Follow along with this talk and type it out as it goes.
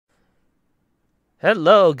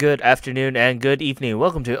Hello, good afternoon, and good evening.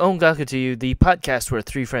 Welcome to Ongaku to You, the podcast where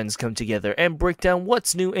three friends come together and break down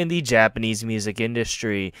what's new in the Japanese music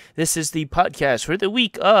industry. This is the podcast for the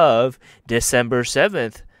week of December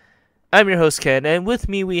 7th. I'm your host, Ken, and with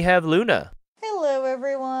me we have Luna. Hello,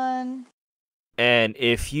 everyone. And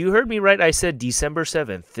if you heard me right, I said December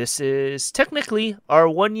 7th. This is technically our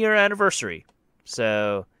 1 year anniversary.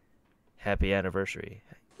 So, happy anniversary.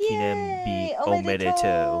 Kinembi Yay!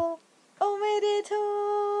 omedetou.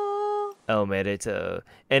 Omedetou! El Merito.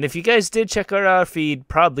 And if you guys did check out our feed,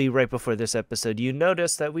 probably right before this episode, you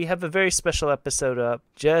noticed that we have a very special episode up.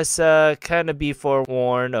 Just kind of be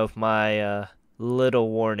forewarned of my little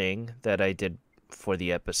warning that I did for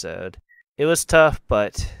the episode. It was tough,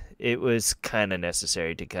 but it was kind of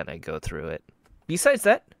necessary to kind of go through it. Besides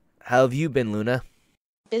that, how have you been, Luna?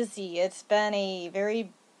 Busy. It's been a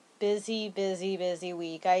very busy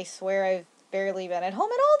week. I swear I've barely been at home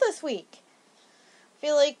at all this week. I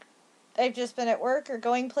feel like I've just been at work or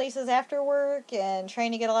going places after work and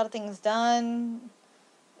trying to get a lot of things done.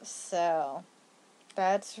 So,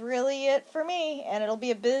 that's really it for me. And it'll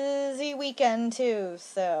be a busy weekend, too.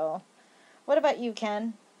 So, what about you,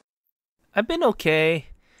 Ken? I've been okay.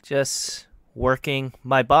 Just working.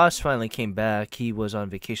 My boss finally came back. He was on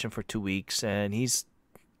vacation for 2 weeks, and he's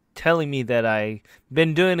telling me that I've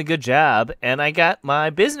been doing a good job, and I got my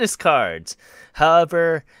business cards.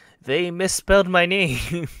 However, they misspelled my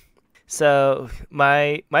name. So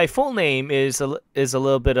my full name is a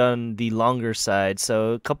little bit on the longer side,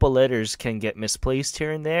 so a couple letters can get misplaced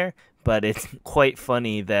here and there, but it's quite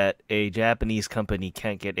funny that a Japanese company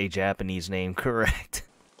can't get a Japanese name correct.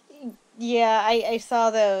 Yeah, I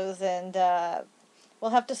saw those, and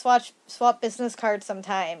we'll have to swap business cards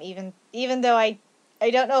sometime. Even though I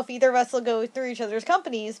don't know if either of us will go through each other's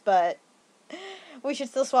companies, but we should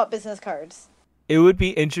still swap business cards. It would be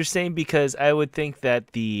interesting because I would think that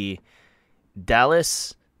the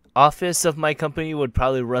Dallas office of my company would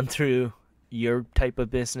probably run through your type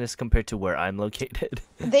of business compared to where I'm located.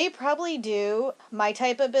 They probably do. My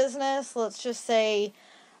type of business, let's just say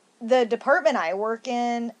the department I work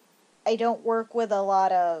in, I don't work with a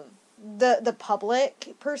lot of the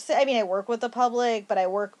public per se. I mean, I work with the public, but I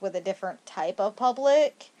work with a different type of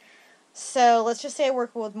public. So let's just say I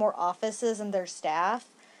work with more offices and their staff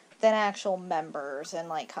than actual members and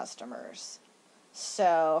like customers.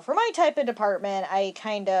 So for my type of department, I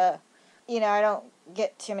kind of, I don't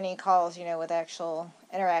get too many calls, with actual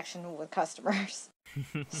interaction with customers.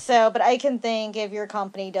 So, but I can think if your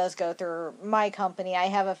company does go through my company, I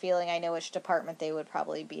have a feeling I know which department they would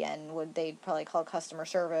probably be in. They'd probably call customer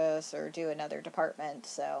service or do another department.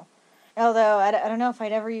 So, although I don't know if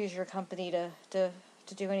I'd ever use your company to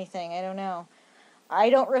do anything. I don't know. I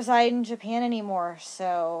don't reside in Japan anymore,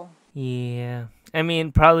 so. Yeah. I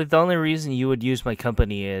mean, probably the only reason you would use my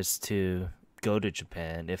company is to go to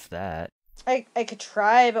Japan, if that. I could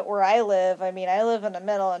try, but where I live, I mean, I live in the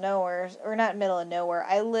middle of nowhere, or not middle of nowhere.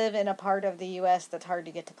 I live in a part of the U.S. that's hard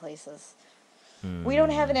to get to places. We don't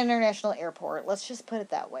have an international airport. Let's just put it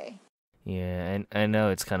that way. Yeah, and I know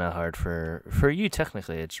it's kind of hard for you.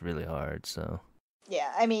 Technically, it's really hard. So.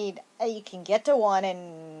 Yeah, I mean, you can get to one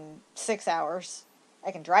in 6 hours. I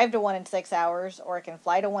can drive to one in 6 hours, or I can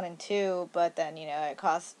fly to one in 2. But then it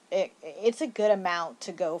costs it's a good amount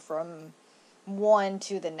to go from one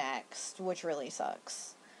to the next, which really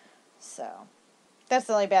sucks. So that's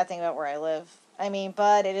the only bad thing about where I live. I mean,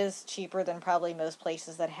 but it is cheaper than probably most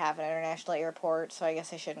places that have an international airport, so I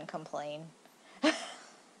guess I shouldn't complain.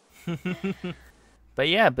 But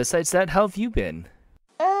yeah, besides that, how have you been?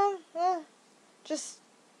 Just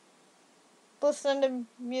listening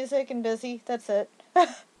to music and busy. That's it.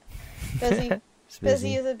 Busy.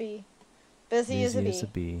 Busy as a bee. Busy as a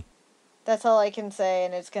bee. That's all I can say,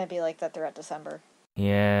 and it's going to be like that throughout December.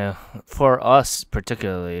 Yeah, for us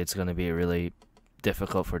particularly, it's going to be really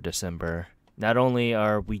difficult for December. Not only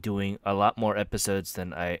are we doing a lot more episodes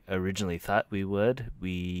than I originally thought we would,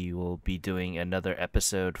 we will be doing another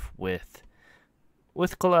episode with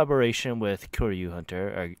collaboration with Kyoryu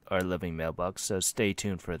Hunter, our living mailbox, so stay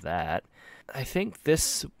tuned for that. I think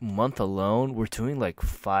this month alone, we're doing like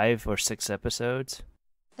 5 or 6 episodes.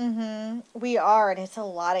 We are, and it's a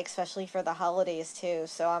lot, especially for the holidays, too.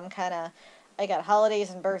 So I got holidays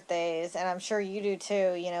and birthdays, and I'm sure you do,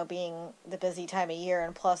 too, being the busy time of year.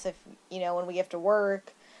 And plus, if, when we have to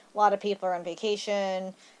work, a lot of people are on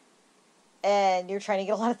vacation, and you're trying to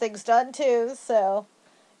get a lot of things done, too. So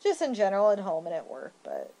just in general at home and at work.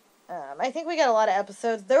 But I think we got a lot of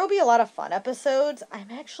episodes. There will be a lot of fun episodes. I'm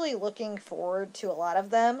actually looking forward to a lot of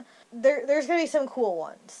them. There's going to be some cool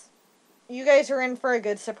ones. You guys are in for a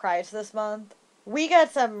good surprise this month. We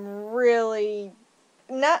got some really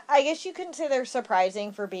not, I guess you couldn't say they're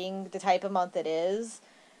surprising for being the type of month it is.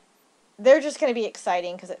 They're just going to be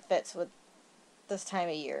exciting because it fits with this time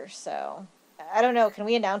of year. So I don't know. Can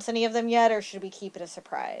we announce any of them yet, or should we keep it a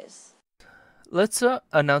surprise? Let's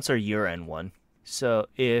announce our year-end one. So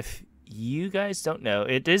if you guys don't know,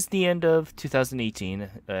 it is the end of 2018,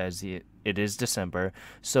 it is December.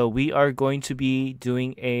 So we are going to be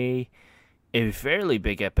doing a fairly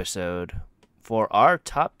big episode for our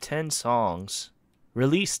top 10 songs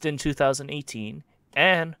released in 2018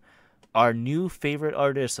 and our new favorite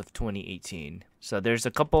artists of 2018. So there's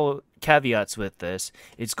a couple caveats with this.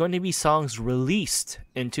 It's going to be songs released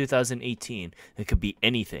in 2018. It could be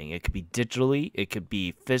anything. It could be digitally, it could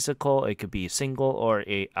be physical, it could be a single or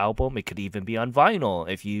a album. It could even be on vinyl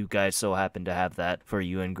if you guys so happen to have that for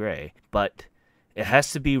you and Gray. But it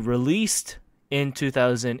has to be released in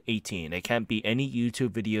 2018. It can't be any YouTube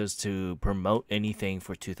videos to promote anything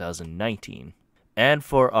for 2019. And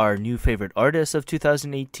for our new favorite artist of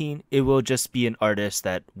 2018, it will just be an artist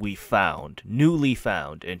that we found, newly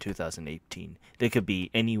found in 2018. They could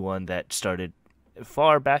be anyone that started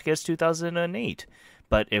far back as 2008.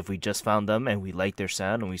 But if we just found them and we like their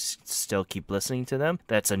sound and we still keep listening to them,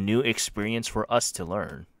 that's a new experience for us to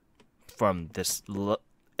learn from this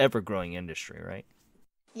ever-growing industry, right?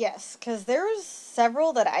 Yes, because there's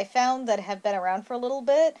several that I found that have been around for a little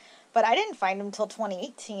bit, but I didn't find them until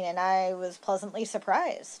 2018, and I was pleasantly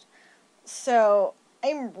surprised. So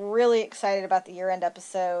I'm really excited about the year-end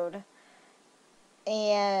episode,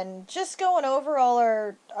 and just going over all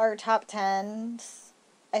our top tens.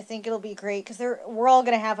 I think it'll be great because we're all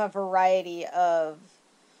gonna have a variety of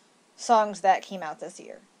songs that came out this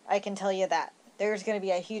year. I can tell you that there's gonna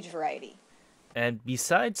be a huge variety. And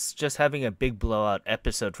besides just having a big blowout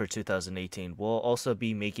episode for 2018, we'll also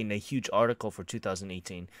be making a huge article for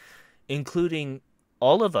 2018, including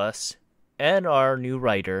all of us and our new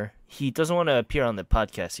writer. He doesn't want to appear on the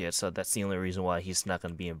podcast yet, so that's the only reason why he's not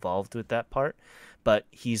going to be involved with that part. But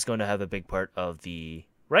he's going to have a big part of the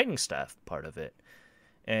writing staff part of it.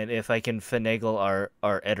 And if I can finagle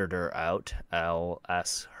our editor out, I'll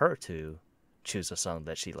ask her to choose a song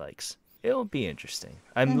that she likes. It'll be interesting.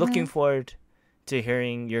 I'm looking forward to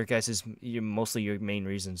hearing your guys' mostly your main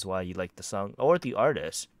reasons why you like the song or the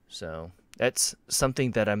artist. So that's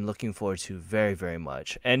something that I'm looking forward to very, very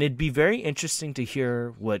much. And it'd be very interesting to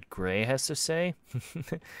hear what Gray has to say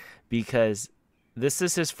because this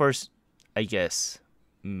is his first, I guess,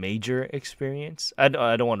 major experience. I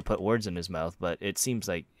don't want to put words in his mouth, but it seems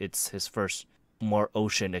like it's his first more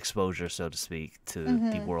ocean exposure, so to speak, to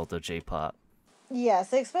the world of J-pop.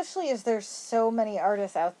 Yes, especially as there's so many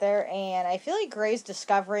artists out there, and I feel like Gray's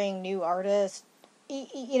discovering new artists.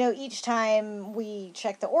 Each time we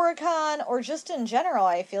check the Oricon, or just in general,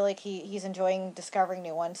 I feel like he's enjoying discovering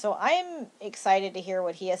new ones. So I'm excited to hear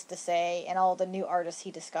what he has to say and all the new artists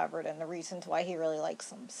he discovered and the reasons why he really likes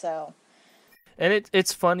them. So, and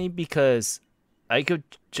it's funny because I could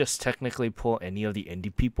just technically pull any of the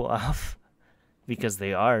indie people off because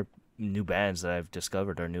they are new bands that I've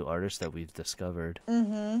discovered or new artists that we've discovered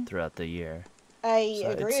throughout the year. I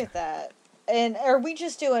agree with that. And are we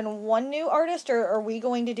just doing one new artist, or are we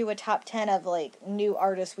going to do a top 10 of like new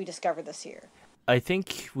artists we discovered this year? I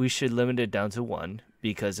think we should limit it down to one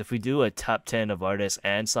because if we do a top 10 of artists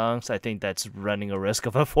and songs, I think that's running a risk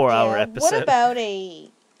of a 4-hour episode. What about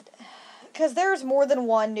because there's more than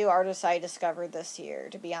one new artist I discovered this year,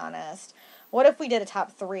 to be honest. What if we did a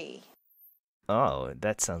top 3? Oh,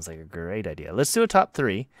 that sounds like a great idea. Let's do a top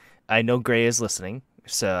 3. I know Gray is listening,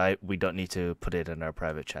 so we don't need to put it in our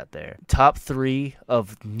private chat there. Top 3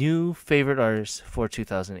 of new favorite artists for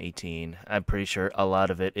 2018. I'm pretty sure a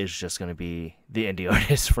lot of it is just going to be the indie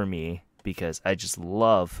artists for me because I just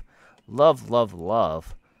love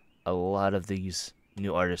a lot of these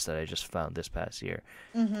new artists that I just found this past year.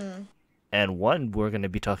 And one we're going to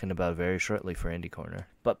be talking about very shortly for Indie Corner.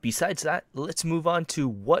 But besides that, let's move on to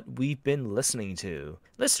what we've been listening to.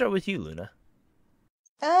 Let's start with you, Luna.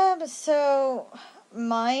 So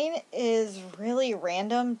mine is really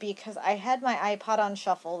random because I had my iPod on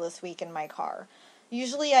shuffle this week in my car.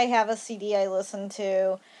 Usually I have a CD I listen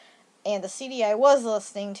to, and the CD I was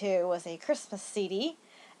listening to was a Christmas CD,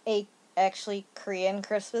 actually Korean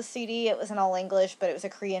Christmas CD. It was in all English, but it was a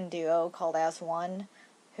Korean duo called As One,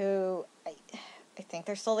 who I think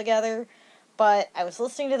they're still together, but I was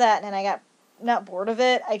listening to that and I got not bored of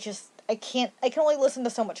it. I can only listen to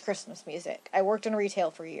so much Christmas music. I worked in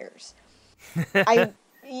retail for years.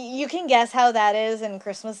 You can guess how that is in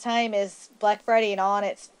Christmas time. Is Black Friday and on,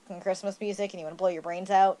 it's Christmas music and you want to blow your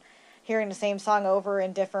brains out hearing the same song over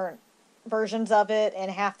in different versions of it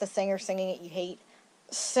and half the singer singing it you hate.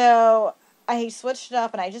 So I switched it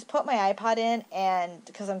up and I just put my iPod in, and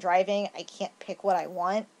because I'm driving, I can't pick what I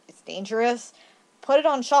want. It's dangerous. Put it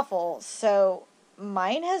on shuffle. So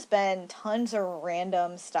mine has been tons of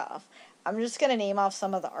random stuff. I'm just going to name off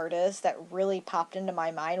some of the artists that really popped into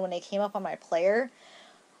my mind when they came up on my player.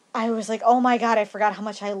 I was like, oh my god, I forgot how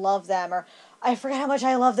much I love them, or I forgot how much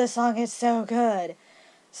I love this song, it's so good.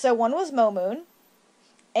 So one was Mo Moon,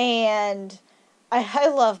 and I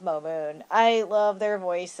love Mo Moon. I love their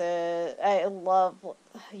voices. I love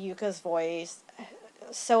Yuka's voice.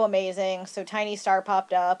 So amazing. So Tiny Star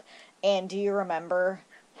popped up, and Do You Remember?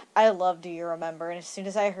 I love Do You Remember, and as soon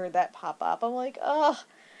as I heard that pop up, I'm like, oh,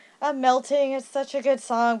 I'm melting. It's such a good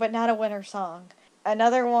song, but not a winter song.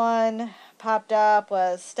 Another one popped up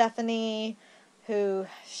was Stephanie, who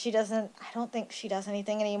I don't think she does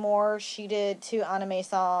anything anymore. She did 2 anime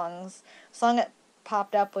songs. The song that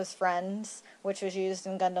popped up was Friends, which was used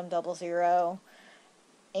in Gundam 00.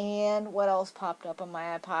 And what else popped up on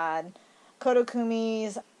my iPod?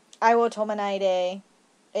 Kotokumi's I Wo Tomonaide,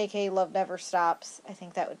 aka Love Never Stops. I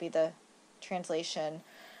think that would be the translation.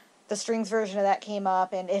 The strings version of that came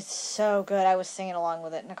up, and it's so good. I was singing along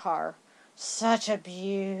with it in a car. Such a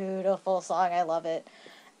beautiful song. I love it.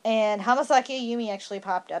 And Hamasaki Ayumi actually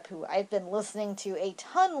popped up, who I've been listening to a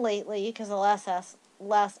ton lately, because the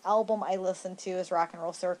last album I listened to is Rock and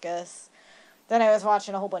Roll Circus. Then I was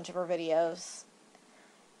watching a whole bunch of her videos.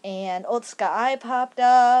 And Otsuka Ai popped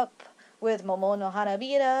up with Momo no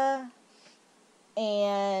Hanabira.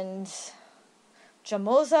 And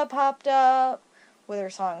Jamoza popped up with her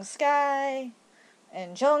song Sky.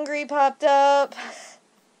 And Jongri popped up.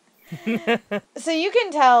 So you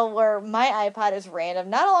can tell where my iPod is random,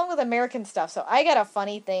 not along with American stuff. So I got a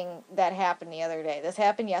funny thing that happened the other day. This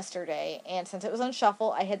happened yesterday, and since it was on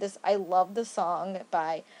shuffle, I love the song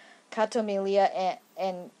by Kato Milia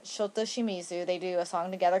and Shota Shimizu. They do a song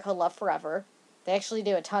together called Love Forever. They actually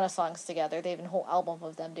do a ton of songs together. They have a whole album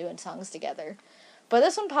of them doing songs together. But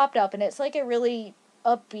this one popped up, and it's like a really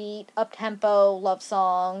upbeat, up-tempo love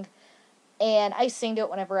song, and I sing to it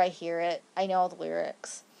whenever I hear it. I know all the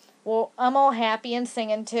lyrics. Well, I'm all happy and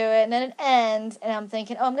singing to it, and then it ends, and I'm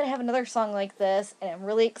thinking, oh, I'm going to have another song like this, and I'm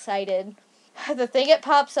really excited. The thing that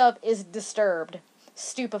pops up is Disturbed,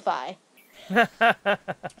 Stupefy.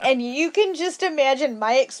 And you can just imagine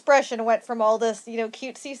my expression went from all this,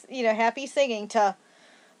 cutesy, happy singing to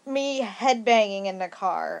me headbanging in the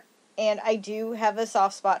car. And I do have a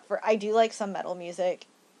soft spot I do like some metal music,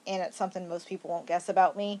 and it's something most people won't guess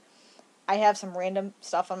about me. I have some random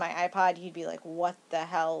stuff on my iPod, you'd be like, what the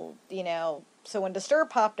hell, So when Disturb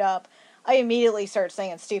popped up, I immediately started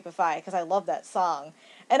singing Stupefy, because I love that song.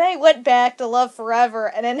 And I went back to Love Forever,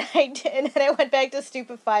 and then I went back to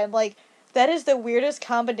Stupefy. I'm like, that is the weirdest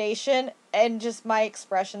combination, and just my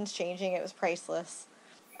expressions changing, it was priceless.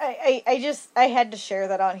 I had to share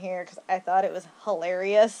that on here, because I thought it was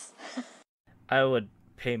hilarious. I would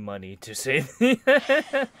pay money to say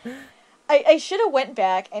I should have went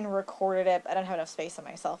back and recorded it, but I don't have enough space on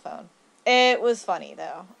my cell phone. It was funny,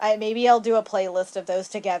 though. Maybe I'll do a playlist of those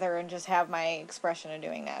together and just have my expression of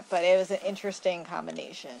doing that. But it was an interesting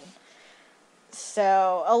combination.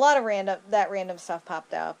 So, a lot of random stuff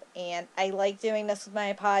popped up. And I like doing this with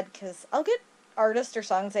my iPod because I'll get artists or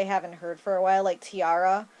songs I haven't heard for a while. Like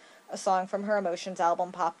Tiara, a song from her Emotions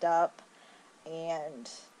album popped up. And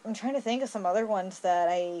I'm trying to think of some other ones that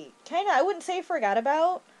I wouldn't say forgot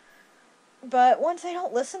about, but ones I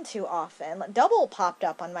don't listen to often. Like Double popped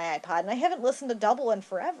up on my iPod, and I haven't listened to Double in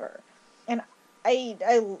forever. And I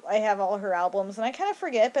have all her albums, and I kind of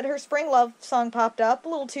forget, but her Spring Love song popped up, a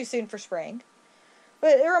little too soon for spring.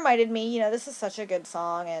 But it reminded me, this is such a good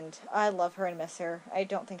song, and I love her and miss her. I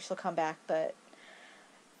don't think she'll come back, but...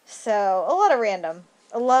 So, a lot of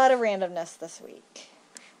randomness this week.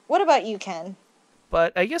 What about you, Ken?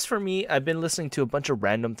 But I guess for me, I've been listening to a bunch of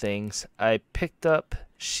random things. I picked up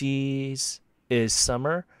She's Is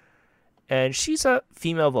Summer, and she's a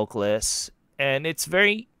female vocalist, and it's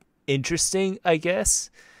very interesting, I guess,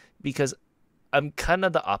 because I'm kind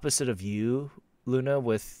of the opposite of you, Luna,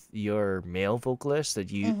 with your male vocalists,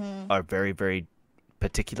 that you are very, very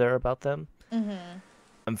particular about them.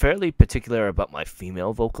 I'm fairly particular about my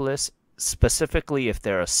female vocalists, specifically if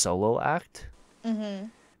they're a solo act.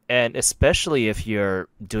 And especially if you're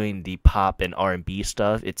doing the pop and R&B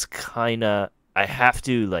stuff, it's kind of, I have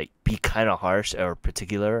to be kind of harsh or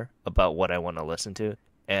particular about what I want to listen to.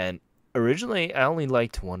 And originally, I only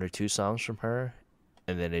liked 1 or 2 songs from her,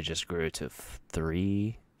 and then it just grew to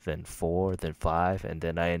 3, then 4, then 5, and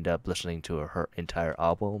then I end up listening to her entire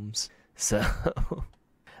albums. So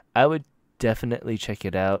I would definitely check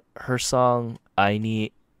it out. Her song, Ai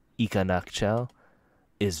ni Ikanakchou,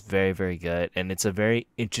 is very, very good, and it's a very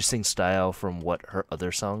interesting style from what her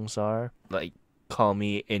other songs are. Like Call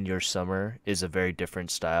Me in Your Summer is a very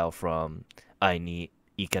different style from I Need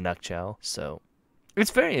Ikanakchao. So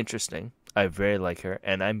it's very interesting. I very like her,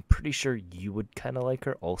 and I'm pretty sure you would kind of like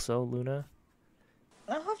her also, Luna.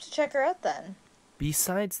 I'll have to check her out then.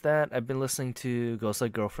 Besides that, I've been listening to Ghost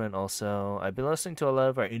Like Girlfriend also. I've been listening to a lot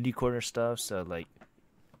of our indie corner stuff, so like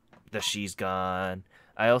The She's Gone.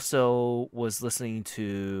 I also was listening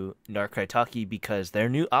to Narkaitaki because their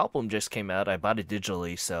new album just came out. I bought it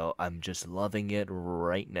digitally, so I'm just loving it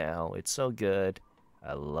right now. It's so good.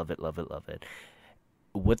 I love it, love it, love it.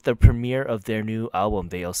 With the premiere of their new album,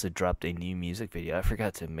 they also dropped a new music video. I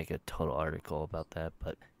forgot to make a total article about that,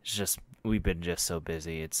 but it's just we've been just so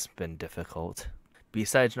busy. It's been difficult.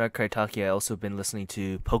 Besides Narkaitaki, I also been listening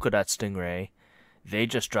to Polka Dot Stingray. They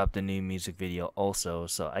just dropped a new music video also,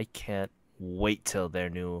 so I can't wait till their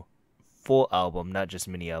new full album, not just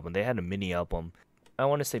mini album. They had a mini album, I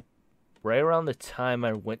want to say right around the time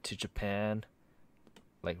I went to Japan,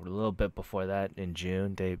 like a little bit before that in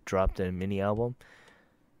June, they dropped a mini album.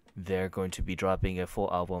 They're going to be dropping a full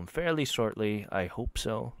album fairly shortly. I hope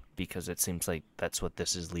so, because it seems like that's what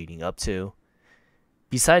this is leading up to.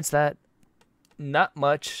 Besides that, not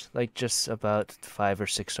much, like just about 5 or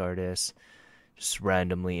 6 artists, just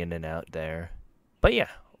randomly in and out there. But yeah,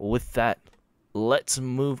 with that, let's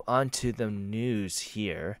move on to the news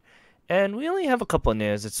here. And we only have a couple of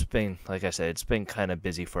news. It's been, like I said, it's been kind of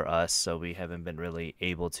busy for us, so we haven't been really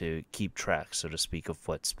able to keep track, so to speak, of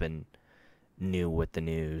what's been new with the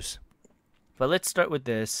news. But let's start with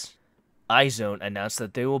this. iZone announced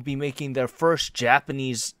that they will be making their first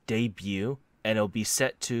Japanese debut, and it'll be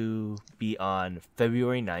set to be on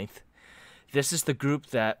February 9th. This is the group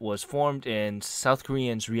that was formed in South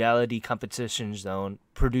Korean's reality competition zone,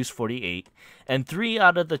 Produce 48, and 3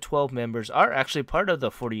 out of the 12 members are actually part of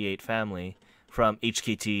the 48 family from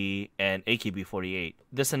HKT and AKB48.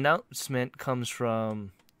 This announcement comes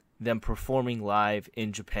from them performing live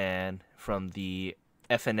in Japan from the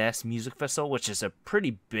FNS Music Festival, which is a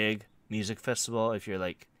pretty big music festival if you're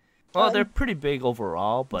like... Well, they're pretty big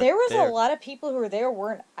overall, but there was a lot of people who were there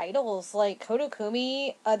weren't idols. Like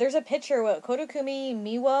Kodokumi, there's a picture with Kodokumi,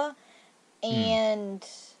 Miwa, and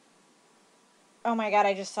oh my god,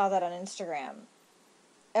 I just saw that on Instagram.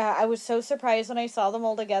 I was so surprised when I saw them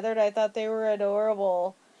all together. I thought they were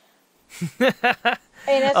adorable.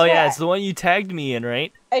 Oh yeah, it's the one you tagged me in,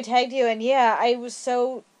 right? I tagged you, and yeah, I was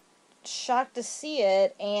so shocked to see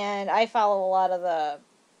it. And I follow a lot of the...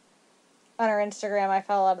 on our Instagram, I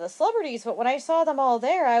follow a lot of the celebrities, but when I saw them all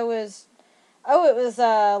there, I was... Oh, it was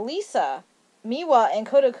Lisa, Miwa, and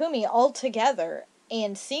Kodokumi all together.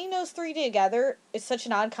 And seeing those 3 together is such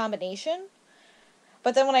an odd combination.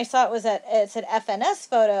 But then when I saw it said FNS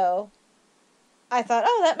photo, I thought,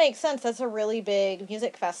 oh, that makes sense. That's a really big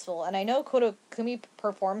music festival. And I know Kodokumi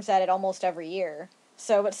performs at it almost every year.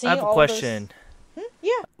 So, but seeing I have a question.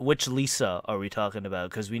 Yeah. Which Lisa are we talking about?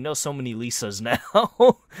 Because we know so many Lisas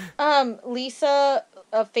now. Lisa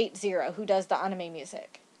of Fate Zero, who does the anime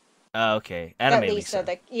music. Okay. Anime Lisa.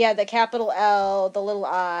 Lisa. The capital L, the little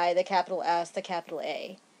I, the capital S, the capital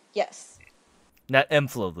A. Yes. Not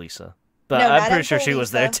Enflo Lisa. But No, I'm pretty sure she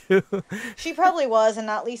was there too. She probably was, and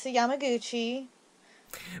not Lisa Yamaguchi.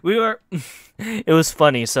 It was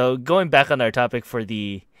funny. So going back on our topic for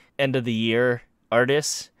the end of the year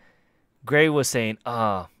artists, Gray was saying,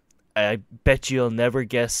 I bet you'll never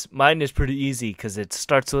guess. Mine is pretty easy because it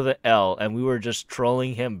starts with an L, and we were just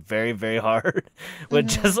trolling him very, very hard with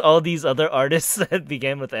just all these other artists that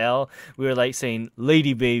began with L. We were like saying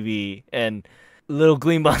Lady Baby and Little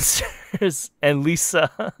Glee Monsters and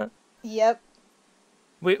Lisa. Yep.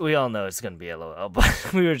 We all know it's going to be LOL,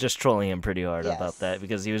 but we were just trolling him pretty hard about that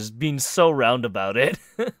because he was being so round about it.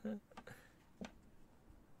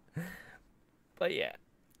 But yeah.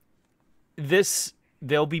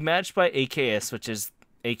 They'll be matched by AKS, which is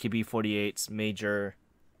AKB48's major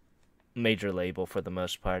label for the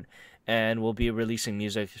most part, and will be releasing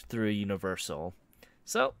music through Universal.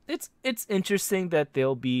 So it's interesting that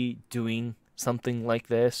they'll be doing something like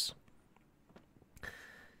this.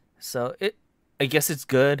 So I guess it's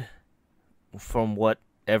good from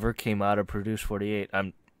whatever came out of Produce 48.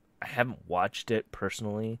 I haven't watched it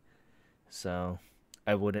personally, so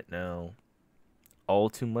I wouldn't know all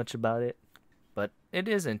too much about it. But it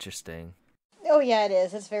is interesting. Oh yeah, it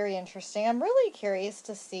is. It's very interesting. I'm really curious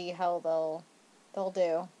to see how they'll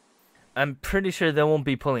do. I'm pretty sure they won't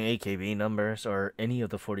be pulling AKB numbers or any of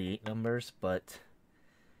the 48 numbers, but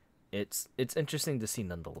it's interesting to see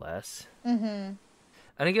nonetheless. Mm-hmm.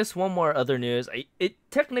 And I guess one more other news. It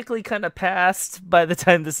technically kind of passed by the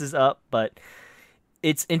time this is up, but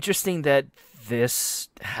it's interesting that this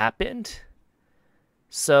happened.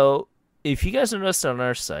 So, if you guys noticed on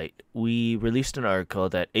our site, we released an article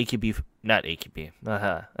that AKB, not AKB,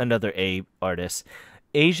 another A artist,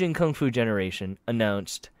 Asian Kung Fu Generation,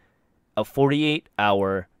 announced a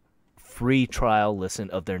 48-hour free trial listen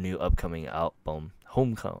of their new upcoming album,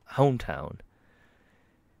 Hometown.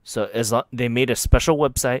 So they made a special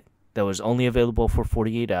website that was only available for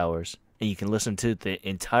 48 hours, and you can listen to the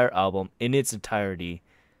entire album in its entirety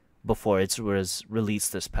before it was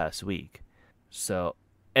released this past week. So,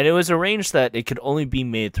 and it was arranged that it could only be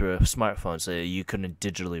made through a smartphone, so you couldn't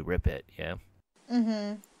digitally rip it. Yeah.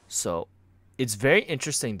 So, it's very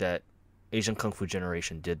interesting that Asian Kung Fu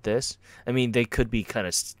Generation did this. I mean, they could be kind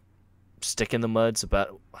of stick in the muds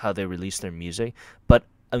about how they release their music, but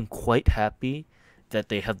I'm quite happy that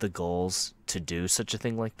they have the goals to do such a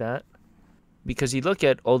thing like that. Because you look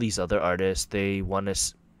at all these other artists, they want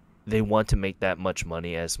to make that much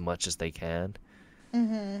money as much as they can.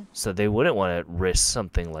 So they wouldn't want to risk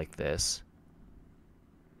something like this.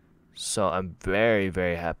 So I'm very,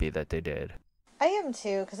 very happy that they did. I am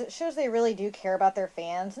too, because it shows they really do care about their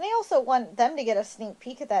fans, and they also want them to get a sneak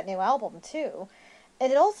peek at that new album too.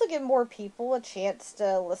 And it also gives more people a chance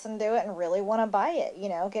to listen to it and really want to buy it, you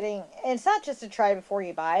know, and it's not just to try before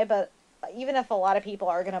you buy, but even if a lot of people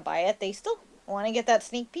are going to buy it, they still want to get that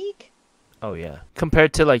sneak peek. Oh yeah.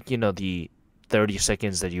 Compared to like, the 30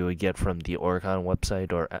 seconds that you would get from the Oricon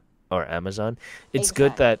website or Amazon, it's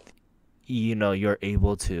good that you're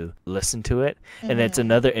able to listen to it. And it's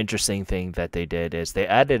another interesting thing that they did is they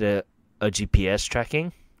added a GPS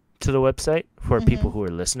tracking to the website for people who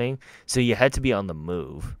are listening. So you had to be on the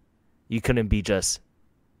move. You couldn't be just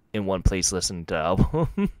in one place listening to the album.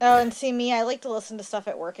 Oh, and see me, I like to listen to stuff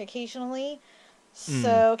at work occasionally.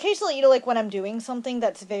 So occasionally, like when I'm doing something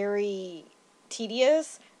that's very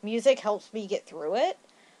tedious, music helps me get through it.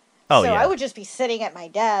 Oh, so yeah. I would just be sitting at my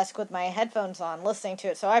desk with my headphones on listening to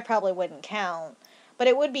it, so I probably wouldn't count. But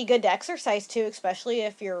it would be good to exercise too, especially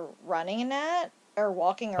if you're running in that or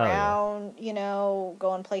walking around,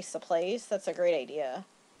 going place to place. That's a great idea.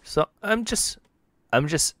 So I'm just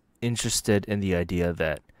interested in the idea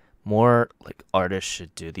that more like artists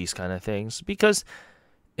should do these kind of things, because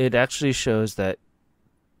it actually shows that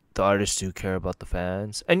the artists do care about the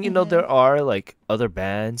fans. And there are like other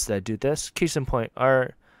bands that do this. Case in point,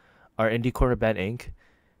 our indie corner band Inc.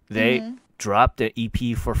 They dropped an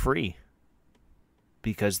EP for free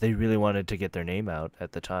because they really wanted to get their name out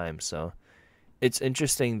at the time. So it's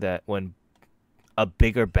interesting that when a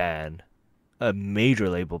bigger band, a major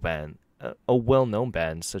label band, a well-known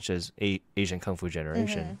band such as Asian Kung Fu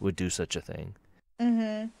Generation would do such a thing.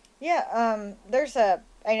 Yeah,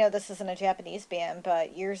 I know this isn't a Japanese band,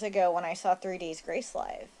 but years ago when I saw 3 Days Grace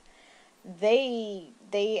live,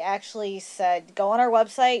 they actually said, go on our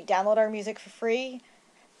website, download our music for free.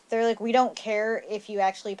 They're like, we don't care if you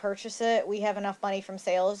actually purchase it. We have enough money from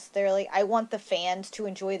sales. They're like, I want the fans to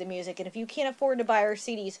enjoy the music, and if you can't afford to buy our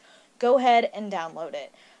CDs, go ahead and download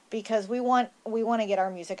it, because we want to get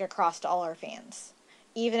our music across to all our fans.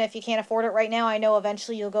 Even if you can't afford it right now, I know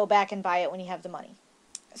eventually you'll go back and buy it when you have the money.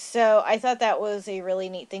 So I thought that was a really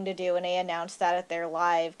neat thing to do, and they announced that at their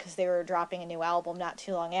live because they were dropping a new album not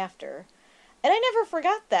too long after. And I never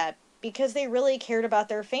forgot that, because they really cared about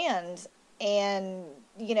their fans. And,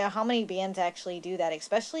 how many bands actually do that,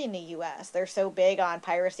 especially in the U.S.? They're so big on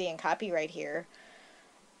piracy and copyright here.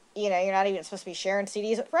 You're not even supposed to be sharing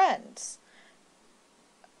CDs with friends.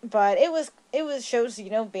 But it shows,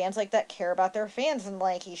 bands like that care about their fans, and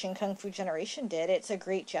like Asian Kung Fu Generation did. It's a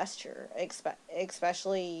great gesture,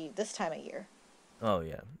 especially this time of year. Oh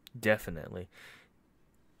yeah, definitely.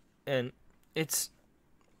 And it's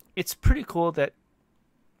pretty cool that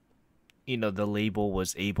the label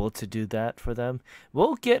was able to do that for them.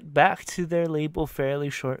 We'll get back to their label fairly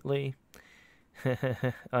shortly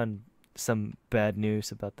on some bad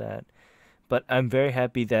news about that. But I'm very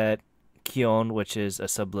happy that Kion, which is a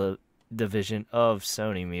subdivision of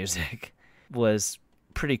Sony Music, was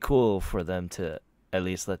pretty cool for them to at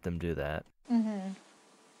least let them do that.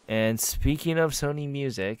 And speaking of Sony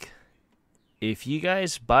Music, if you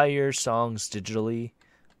guys buy your songs digitally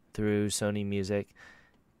through Sony Music,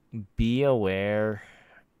 be aware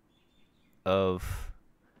of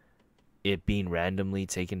it being randomly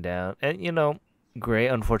taken down. And, Gray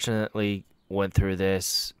unfortunately went through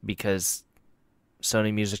this because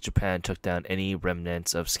Sony Music Japan took down any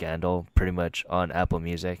remnants of Scandal pretty much on Apple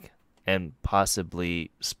Music, and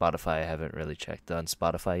possibly Spotify. I haven't really checked on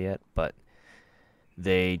Spotify yet, but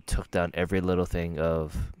they took down every little thing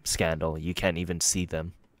of Scandal. You can't even see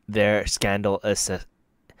them. Their Scandal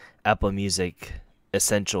Apple Music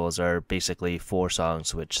Essentials are basically 4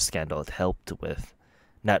 songs which Scandal had helped with,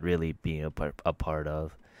 not really being a part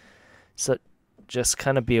of. So just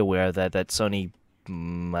kind of be aware of that Sony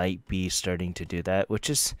might be starting to do that, which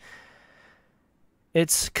is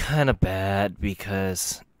it's kind of bad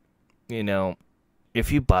because you know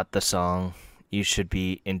if you bought the song, you should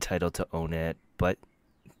be entitled to own it, but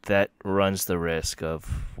that runs the risk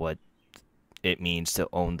of what it means to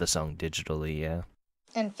own the song digitally, yeah.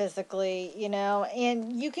 And physically,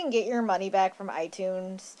 and you can get your money back from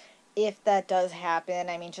iTunes if that does happen.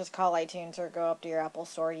 I mean, just call iTunes or go up to your Apple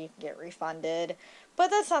store, you can get refunded. But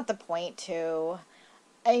that's not the point, too.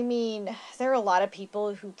 I mean, there are a lot of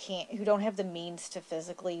people who don't have the means to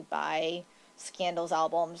physically buy Scandal's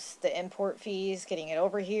albums. The import fees, getting it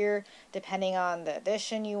over here, depending on the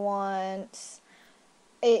edition you want,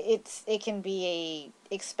 it can be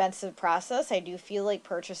a expensive process. I do feel like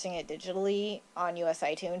purchasing it digitally on US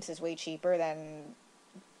iTunes is way cheaper than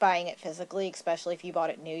buying it physically, especially if you bought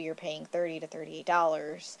it new, you're paying $30 to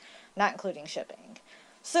 $38, not including shipping.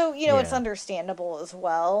 So, it's Yeah. understandable as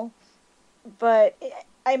well, but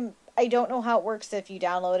I don't know how it works if you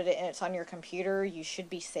downloaded it and it's on your computer, you should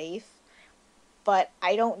be safe. But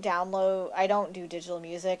I don't do digital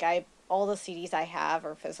music. I All the CDs I have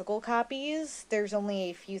are physical copies. There's only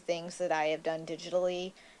a few things that I have done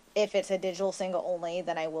digitally. If it's a digital single only,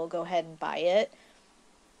 then I will go ahead and buy it.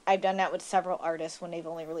 I've done that with several artists when they've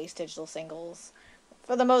only released digital singles.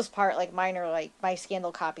 For the most part, like mine are like my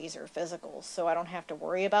Scandal copies are physical, so I don't have to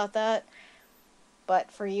worry about that.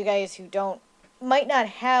 But for you guys who don't might not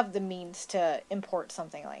have the means to import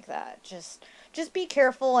something like that, just be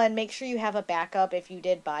careful and make sure you have a backup if you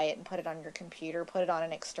did buy it and put it on your computer, put it on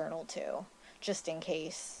an external too, just in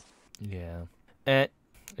case. Yeah. And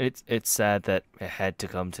it's sad that it had to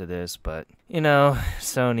come to this, but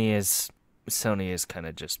Sony is kind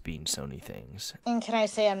of just being Sony things. And can I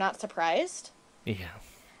say I'm not surprised? Yeah.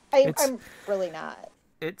 I, It's I'm really not.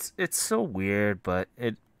 it's so weird, but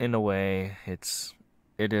it in a way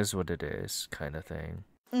it is what it is kind of thing.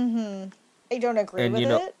 Mm-hmm. I don't agree And with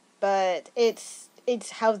it, but it's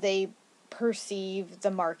how they perceive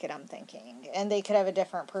the market, I'm thinking. And they could have a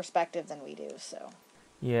different perspective than we do, so.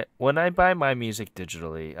 yeah, when I buy my music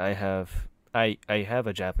digitally, I have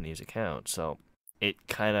a Japanese account, so it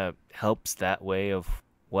kind of helps that way of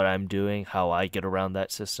what I'm doing, how I get around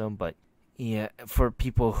that system, but yeah, for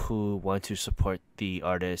people who want to support the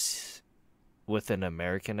artists with an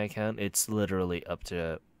American account, it's literally up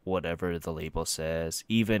to whatever the label says,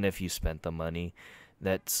 even if you spent the money.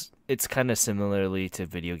 It's kind of similarly to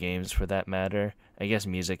video games for that matter. I guess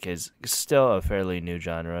music is still a fairly new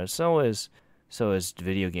genre. So is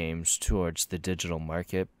video games towards the digital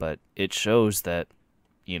market, but it shows that,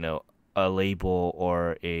 you know, a label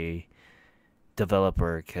or a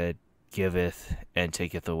developer could giveth and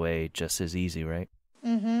taketh away just as easy, right?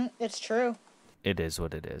 Mm-hmm. It's true. It is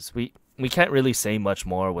what it is. We can't really say much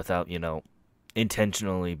more without,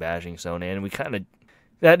 intentionally bashing Sony, and we kind of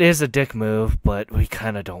that is a dick move, but we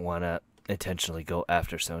kind of don't want to intentionally go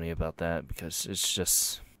after Sony about that because it's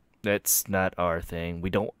just that's not our thing. We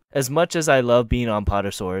don't as much as I love being on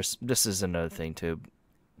Potosaurus, this is another thing too.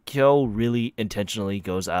 Kyo really intentionally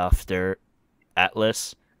goes after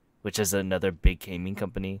Atlas, which is another big gaming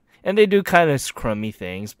company. And they do kind of crummy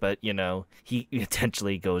things, but he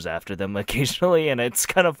intentionally goes after them occasionally, and it's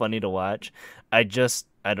kind of funny to watch. I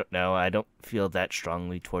don't know, I don't feel that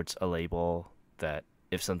strongly towards a label that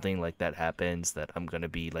if something like that happens, that I'm gonna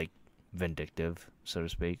be like vindictive, so to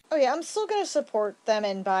speak. Oh yeah, I'm still gonna support them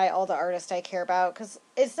and buy all the artists I care about because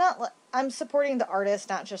it's not. I'm supporting the artist,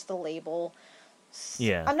 not just the label.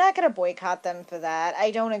 Yeah. I'm not gonna boycott them for that.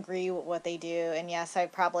 I don't agree with what they do, and yes,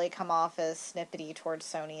 I've probably come off as snippety towards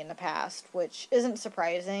Sony in the past, which isn't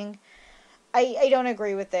surprising. I don't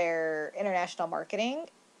agree with their international marketing,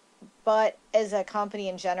 but as a company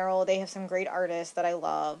in general, they have some great artists that I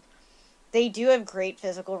love. They do have great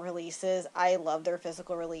physical releases. I love their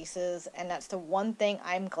physical releases, and that's the one thing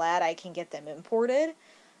I'm glad I can get them imported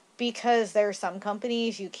because there are some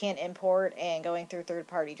companies you can't import, and going through third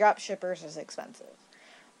party drop shippers is expensive.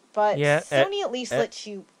 But Yeah, Sony at least at, lets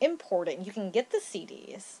you import it and you can get the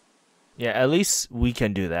CDs. yeah, at least we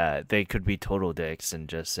can do that. They could be total dicks and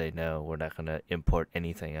just say no, we're not gonna import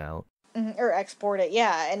anything out. Or export it,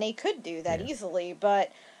 yeah, and they could do that Yeah. easily,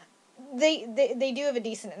 but they do have a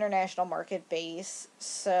decent international market base,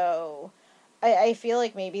 so I feel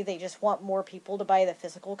like maybe they just want more people to buy the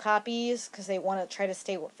physical copies because they want to try to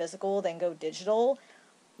stay with physical, then go digital.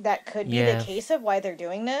 That could be the Yeah. case of why they're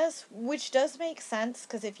doing this, which does make sense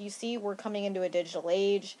because if you see we're coming into a digital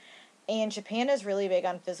age and Japan is really big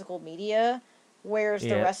on physical media, whereas the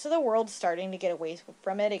Yeah. rest of the world's starting to get away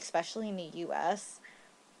from it, especially in the US.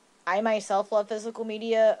 I myself love physical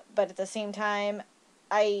media, but at the same time,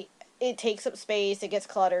 I it takes up space, it gets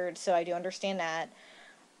cluttered, so I do understand that.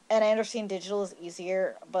 And I understand digital is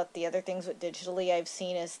easier, but the other things with digitally I've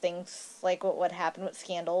seen is things like what happened with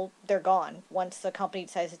Scandal, they're gone. Once the company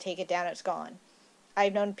decides to take it down, it's gone.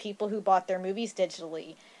 I've known people who bought their movies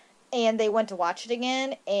digitally and they went to watch it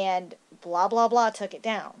again and blah blah blah took it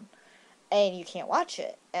down. And you can't watch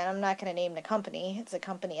it. And I'm not going to name the company. It's a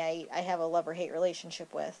company I have a love or hate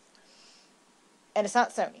relationship with. And it's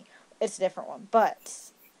not Sony. It's a different one.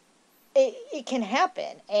 But it can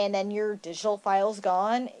happen, and then your digital file's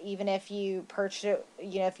gone, even if you purchased it,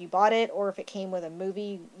 if you bought it, or if it came with a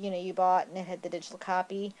movie, you bought and it had the digital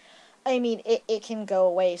copy. I mean, it can go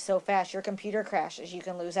away so fast. Your computer crashes, you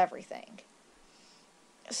can lose everything.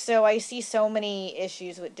 So I see so many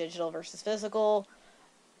issues with digital versus physical,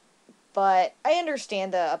 but I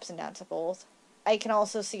understand the ups and downs of both. I can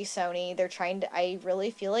also see Sony, I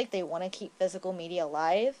really feel like they want to keep physical media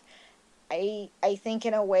alive. I think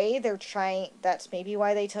in a way they're trying, that's maybe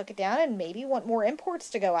why they took it down, and maybe want more imports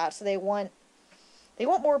to go out, so they want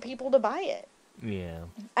more people to buy it. Yeah.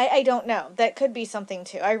 I don't know. That could be something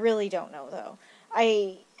too. I really don't know though.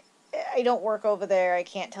 I I don't work over there. I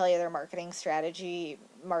can't tell you their marketing strategy.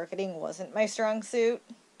 Marketing wasn't my strong suit.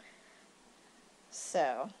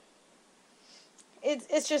 So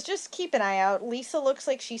it's just keep an eye out. Lisa looks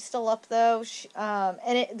like she's still up though.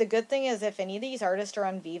 The good thing is if any of these artists are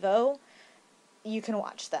on Vivo, you can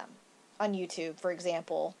watch them on YouTube, for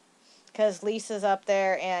example, because Lisa's up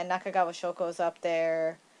there and Nakagawa Shoko's up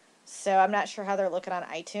there. So I'm not sure how they're looking on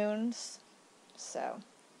iTunes. So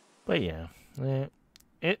But yeah, eh,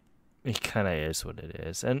 it it kind of is what it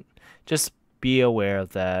is, and just be aware of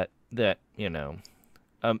that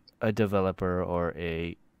a developer or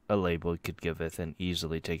a label could give it and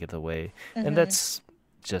easily take it away, and mhm. that's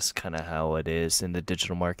just kind of how it is in the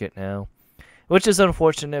digital market now, which is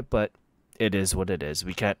unfortunate, but it is what it is.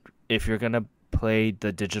 We can't if you're gonna play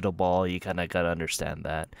the digital ball, you kind of gotta understand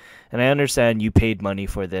that, and I understand you paid money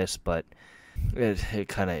for this, but it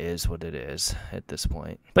kind of is what it is at this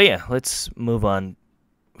point. But yeah, let's move on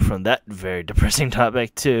from that very depressing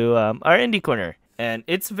topic to our indie corner. And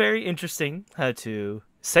it's very interesting how to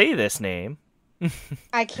say this name.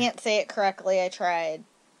 I can't say it correctly. I tried.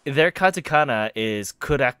 Their katakana is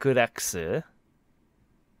kurakuraksu,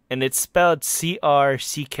 and it's spelled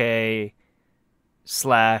CRCK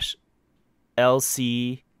slash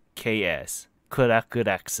LCKS.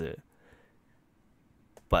 Kurakuraksu.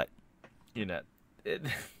 But, you know, it,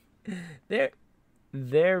 they're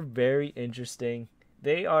they're very interesting.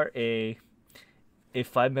 They are a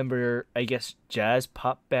 5-member, I guess, jazz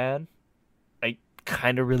pop band. I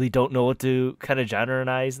kind of really don't know what to kind of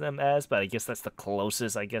genreize them as, but I guess that's the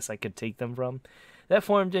closest I guess I could take them from. That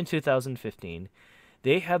formed in 2015.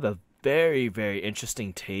 They have a very, very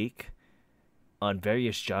interesting take on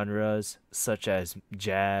various genres such as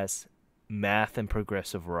jazz, math, and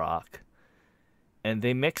progressive rock. And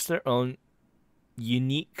they mix their own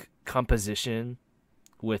unique composition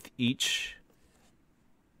with each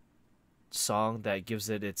song that gives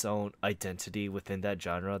it its own identity within that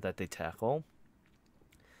genre that they tackle.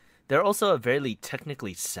 They're also a very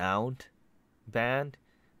technically sound band,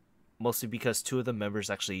 mostly because two of the members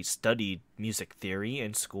actually studied music theory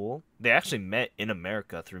in school. They actually met in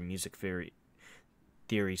America through music theory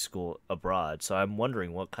school abroad, so I'm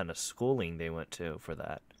wondering what kind of schooling they went to for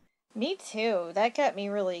that. Me too. That got me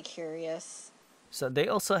really curious. So they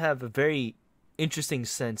also have a very interesting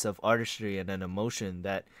sense of artistry and an emotion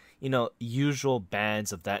that, usual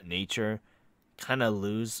bands of that nature kind of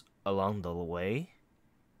lose along the way.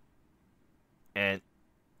 And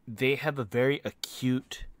they have a very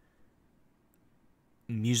acute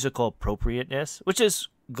musical appropriateness, which is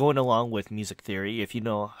going along with music theory. If you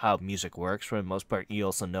know how music works, for the most part, you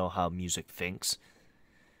also know how music thinks.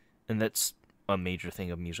 And that's a major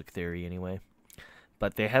thing of music theory anyway.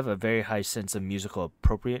 But they have a very high sense of musical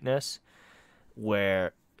appropriateness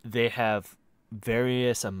where they have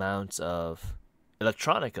various amounts of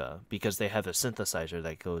electronica because they have a synthesizer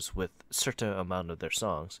that goes with a certain amount of their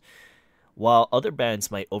songs. While other bands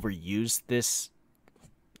might overuse this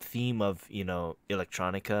theme of,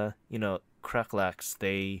 electronica, Cracklax,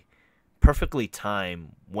 they perfectly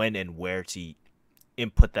time when and where to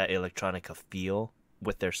input that electronica feel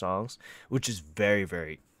with their songs, which is very,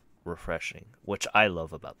 very refreshing, which I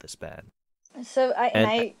love about this band. So And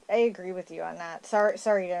I agree with you on that. Sorry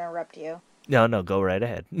to interrupt you. no, no, go right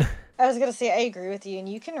ahead. I was gonna say I agree with you, and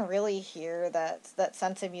you can really hear that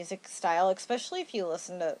sense of music style, especially if you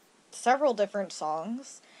listen to several different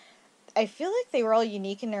songs. I feel like they were all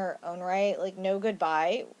unique in their own right. Like No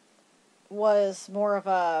Goodbye was more of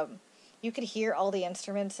a, you could hear all the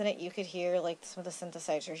instruments in it. You could hear like some of the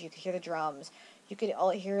synthesizers. You could hear the drums. You could all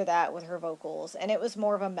hear that with her vocals, and it was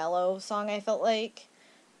more of a mellow song. I felt like,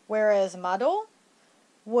 whereas Mado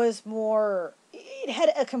was more. It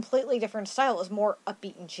had a completely different style. It was more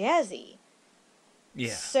upbeat and jazzy.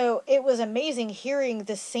 Yeah. So it was amazing hearing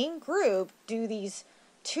the same group do these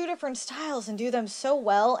two different styles and do them so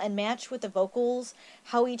well and match with the vocals,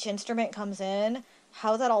 how each instrument comes in,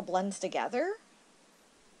 how that all blends together.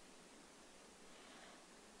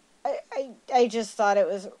 I just thought it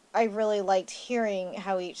was, I really liked hearing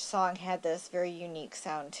how each song had this very unique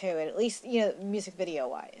sound to it, at least, music video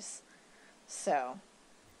wise. So.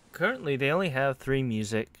 Currently, they only have three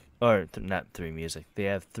music, or not three music. They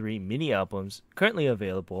have three mini albums currently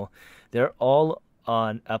available. They're all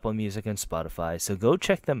on Apple Music and Spotify, so go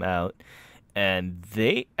check them out. And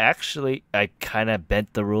they actually, I kind of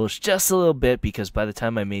bent the rules just a little bit because by the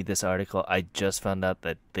time I made this article, I just found out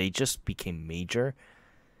that they just became major.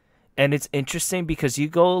 And it's interesting because you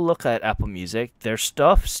go look at Apple Music, their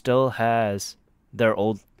stuff still has their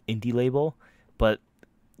old indie label, but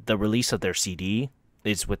the release of their CD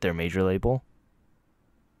is with their major label.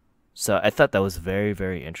 So I thought that was very,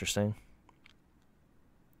 very interesting.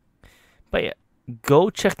 But yeah, go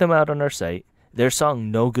check them out on our site. Their song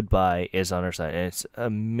No Goodbye is on our site, and it's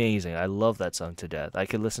amazing. I love that song to death. I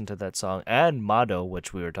could listen to that song and Mado,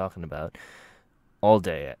 which we were talking about, all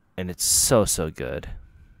day, and it's so, so good.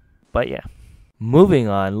 But yeah, moving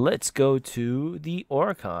on, let's go to the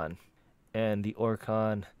Oricon. And the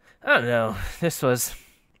Oricon, I don't know, this was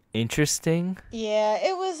interesting. Yeah,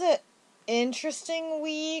 it was an interesting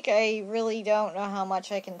week. I really don't know how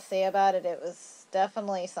much I can say about it. It was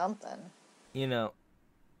definitely something.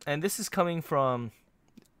 And this is coming from,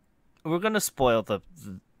 we're going to spoil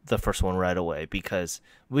the first one right away because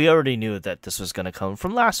we already knew that this was going to come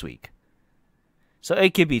from last week. So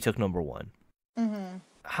AKB took number one. Mm-hmm.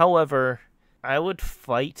 However, I would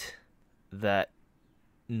fight that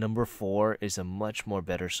number 4 is a much more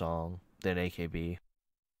better song than AKB.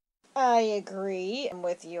 I agree. I'm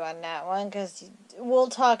with you on that one because we'll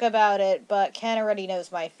talk about it, but Ken already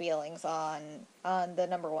knows my feelings on the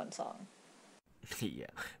number 1 song. Yeah,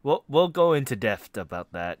 we'll go into depth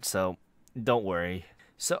about that, so don't worry.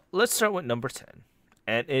 So let's start with number 10,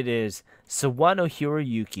 and it is Sawano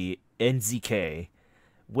Hiroyuki NZK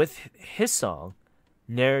with his song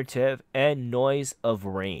Narrative and Noise of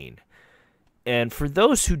Rain. And for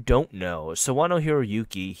those who don't know, Sawano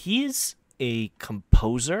Hiroyuki, he's a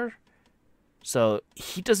composer, so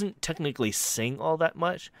he doesn't technically sing all that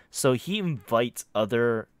much, so he invites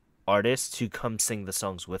other artists to come sing the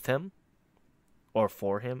songs with him. Or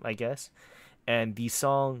for him, I guess. And the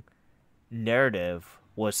song Narrative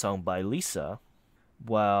was sung by Lisa,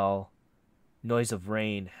 while Noise of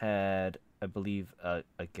Rain had, I believe, a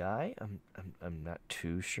guy. I'm not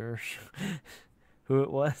too sure who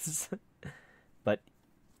it was, but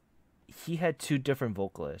he had 2 different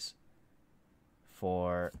vocalists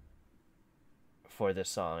for this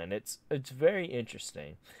song, and it's very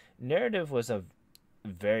interesting. Narrative was a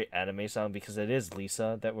very anime song because it is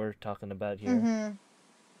Lisa that we're talking about here. Mm-hmm.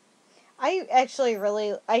 I actually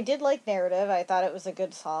I did like Narrative. I thought it was a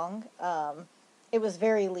good song. It was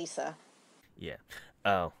very Lisa. Yeah.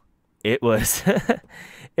 Oh, it was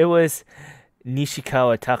it was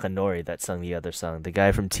Nishikawa Takanori that sung the other song, the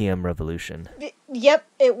guy from TM Revolution. Yep,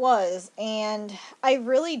 it was. And I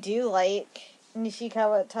really do like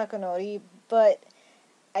Nishikawa Takanori, but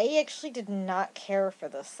I actually did not care for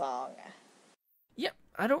this song. Yeah,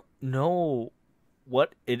 I don't know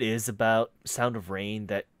what it is about Sound of Rain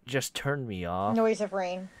that just turned me off. Noise of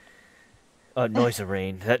Rain. Noise of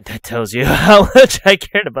Rain. That tells you how much I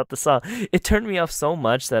cared about the song. It turned me off so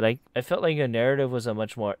much that I felt like a Narrative was a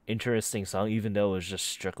much more interesting song, even though it was just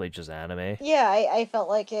strictly just anime. Yeah, I felt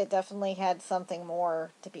like it definitely had something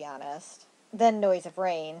more, to be honest, than Noise of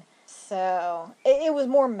Rain. So, it was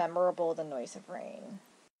more memorable than Noise of Rain.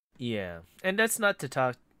 Yeah, and that's not to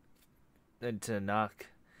knock,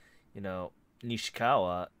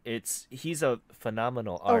 Nishikawa. He's a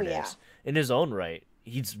phenomenal artist in his own right.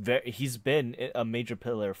 He's been a major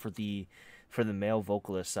pillar for the male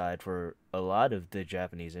vocalist side for a lot of the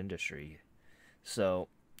Japanese industry. So,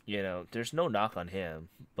 there's no knock on him,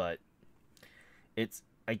 but it's,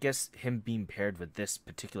 I guess, him being paired with this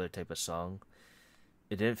particular type of song,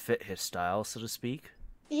 it didn't fit his style, so to speak.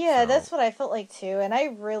 Yeah, So, that's what I felt like too, and I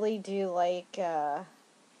really do like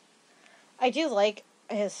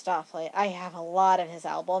his stuff. Like, I have a lot of his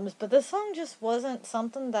albums, but this song just wasn't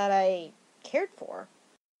something that I cared for.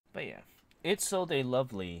 but yeah, It's So They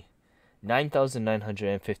Lovely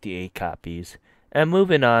 9,958 copies. And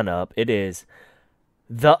moving on up, it is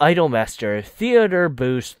The Idolmaster Theater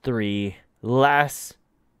Boost 3 Last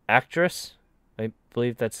Actress. I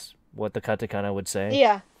believe that's what the katakana would say.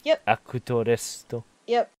 Yeah. Yep. Actoresto.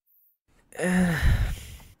 Yep.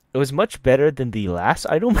 It was much better than the last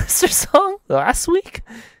Idolmaster song last week,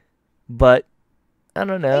 but I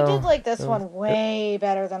don't know. I did like this one way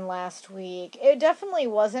better than last week. It definitely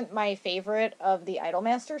wasn't my favorite of the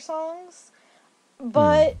Idolmaster songs,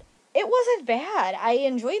 but it wasn't bad. I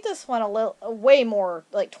enjoyed this one way more,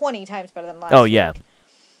 like 20 times better than last week. Oh, yeah.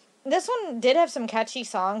 This one did have some catchy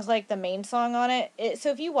songs, like the main song on it.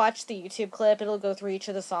 So if you watch the YouTube clip, it'll go through each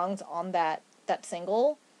of the songs on that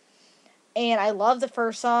single. And I love the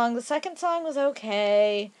first song. The second song was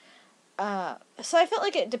okay. So I felt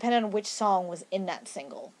like it depended on which song was in that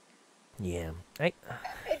single. Yeah.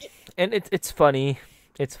 And it's funny.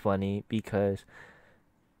 It's funny because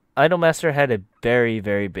Idolmaster had a very,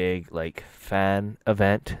 very big like fan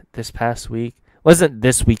event this past week. Wasn't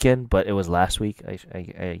this weekend, but it was last week.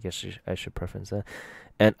 I guess I should preference that.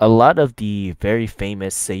 And a lot of the very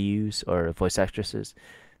famous seiyus or voice actresses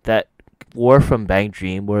that were from Bang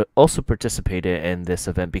Dream were also participated in this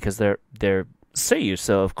event because they're seiyus,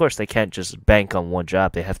 so of course they can't just bank on one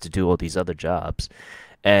job. They have to do all these other jobs.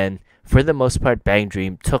 And for the most part, Bang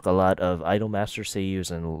Dream took a lot of Idolmaster seiyus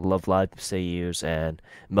and Love Live seiyus and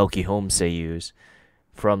Milky Home seiyus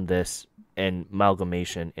from this and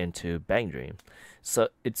amalgamation into Bang Dream. So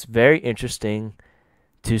it's very interesting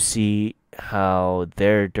to see how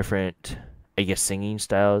their different, I guess, singing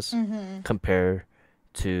styles compare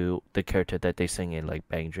to the character that they sing in like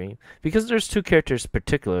Bang Dream, because there's two characters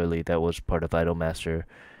particularly that was part of Idolmaster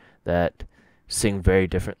that sing very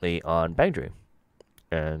differently on Bang Dream,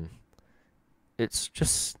 and it's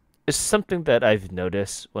something that I've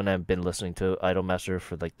noticed when I've been listening to Idolmaster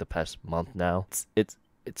for like the past month now. It's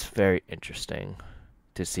very interesting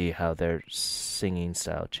to see how their singing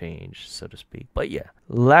style changed, so to speak. But yeah,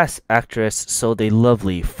 Last Actress sold a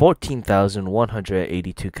lovely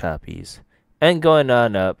 14,182 copies. And going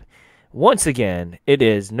on up, once again, it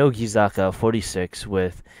is Nogizaka 46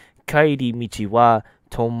 with Kairi Michi wa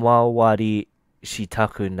Tomawari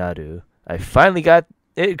Shitaku Naru. I finally got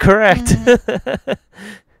it correct.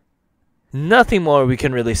 Nothing more we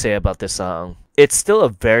can really say about this song. It's still a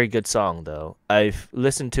very good song, though. I've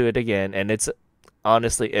listened to it again, and it's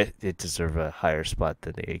honestly, it deserves a higher spot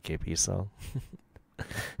than the AKB song.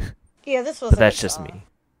 Yeah, this was. But that's just me.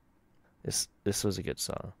 This was a good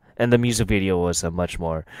song. And the music video was a much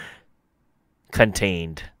more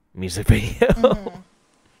contained music video.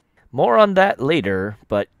 More on that later,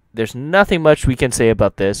 but there's nothing much we can say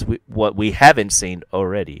about this, what we haven't seen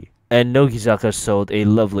already. And Nogizaka sold a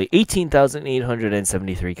lovely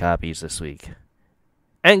 18,873 copies this week.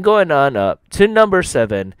 And going on up to number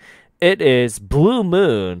 7, it is Blue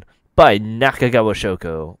Moon by Nakagawa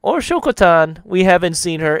Shoko, or Shokotan. We haven't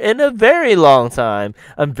seen her in a very long time.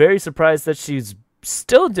 I'm very surprised that she's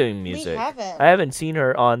still doing music. I haven't seen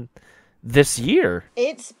her on this year.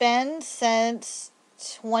 It's been since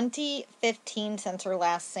 2015 since her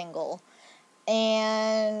last single,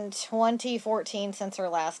 and 2014 since her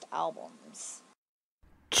last albums.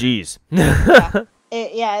 Jeez.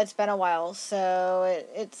 It's been a while, so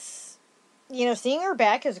it's seeing her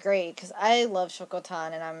back is great because I love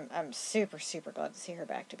Shokotan, and I'm super, super glad to see her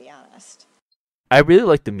back, to be honest. I really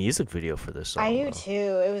like the music video for this song. I do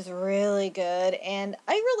too. It was really good, and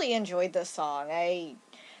I really enjoyed this song. I'm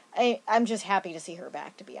just happy to see her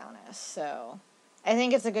back, to be honest. So I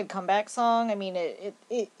think it's a good comeback song. I mean,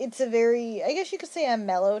 it's a very, I guess you could say, a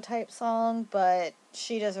mellow type song, but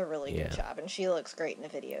she does a really good job, and she looks great in the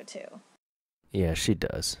video too. Yeah, she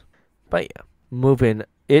does. But yeah, moving,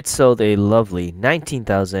 it sold a lovely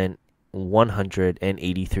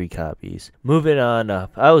 19,183 copies. Moving on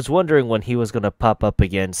up, I was wondering when he was going to pop up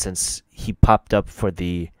again since he popped up for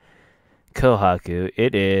the Kohaku.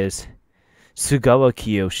 It is Sugawa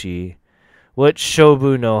Kiyoshi with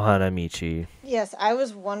Shobu no Hanamichi. Yes, I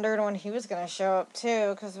was wondering when he was going to show up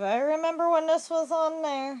too, because I remember when this was on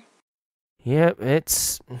there. Yeah,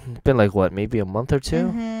 it's been like, what, maybe a month or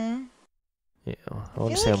two? Yeah, I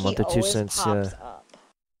want to say a month or two since...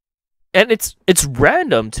 And it's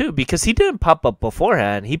random too, because he didn't pop up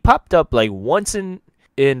beforehand. He popped up like once in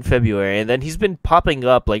February, and then he's been popping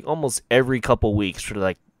up like almost every couple weeks for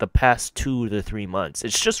like the past 2 to 3 months.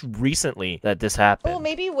 It's just recently that this happened. Well,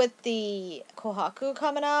 maybe with the Kohaku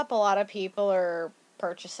coming up, a lot of people are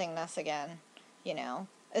purchasing this again.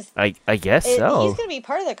 I guess so. He's going to be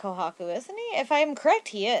part of the Kohaku, isn't he? If I'm correct,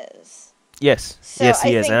 he is. Yes. So Yes, I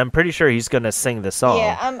he is. And think, I'm pretty sure he's going to sing the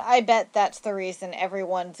yeah, song. I bet that's the reason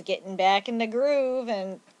everyone's getting back in the groove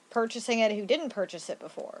and purchasing it who didn't purchase it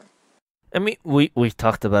before. I mean, we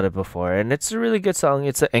talked about it before, and it's a really good song.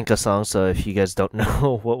 It's an Enka song, so if you guys don't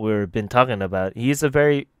know what we've been talking about, he's a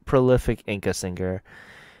very prolific Enka singer,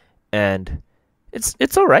 and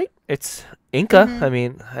it's all right. It's Inca. Mm-hmm. I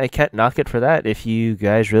mean, I can't knock it for that. If you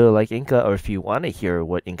guys really like Inca, or if you want to hear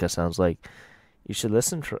what Inca sounds like, you should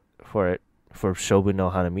listen for it for Shobu no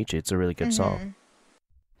Hanamichi. It's a really good song. Mm-hmm.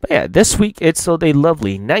 But yeah, this week it sold a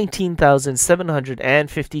lovely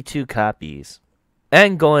 19,752 copies.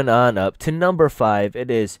 And going on up to number 5, it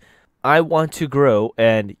is I Want to Grow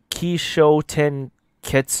and Kisho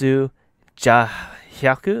Tenketsu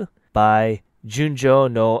Jahyaku by Junjo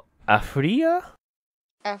no Afria?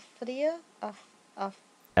 Afria? Af.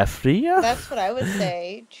 Afria? That's what I would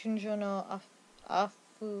say. Chunjo no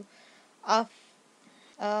afu. Af.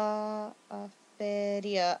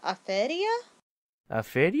 Aferia. Aferia?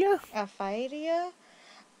 Aferia? Aferia?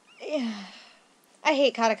 Yeah. I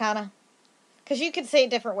hate katakana. Because you could say it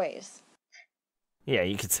different ways. Yeah,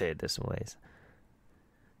 you could say it different ways.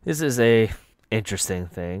 This is a interesting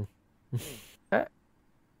thing.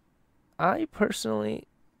 I personally,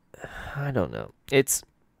 I don't know. It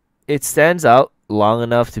stands out long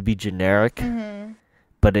enough to be generic, Mm-hmm.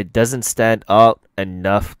 but it doesn't stand out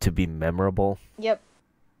enough to be memorable. Yep.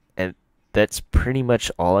 And that's pretty much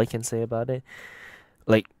all I can say about it.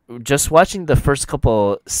 Like, just watching the first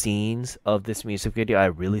couple scenes of this music video, I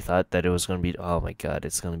really thought that it was going to be, oh my god,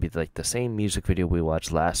 it's going to be like the same music video we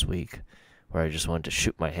watched last week, where I just wanted to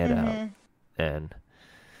shoot my head out. And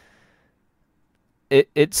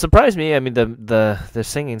it surprised me. I mean, the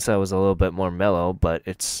singing style was a little bit more mellow, but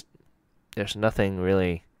there's nothing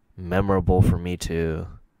really memorable for me to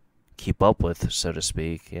keep up with, so to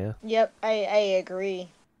speak. Yeah. Yep, I agree.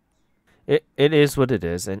 It is what it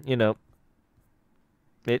is, and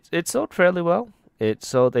it sold fairly well. It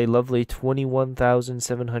sold a lovely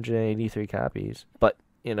 21,783 copies. But,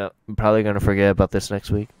 I'm probably going to forget about this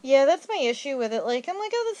next week. Yeah, that's my issue with it. Like, I'm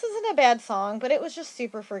like, oh, this isn't a bad song, but it was just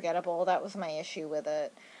super forgettable. That was my issue with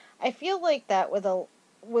it. I feel like that with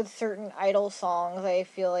certain idol songs, I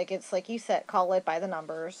feel like it's like you said, call it by the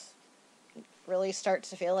numbers. It really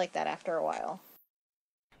starts to feel like that after a while.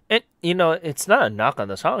 And, it's not a knock on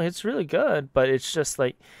the song. It's really good, but it's just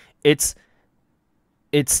like, it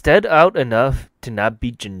stood out enough to not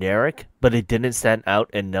be generic, but it didn't stand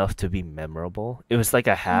out enough to be memorable. It was like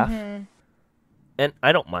a half. Mm-hmm. And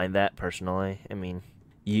I don't mind that personally. I mean,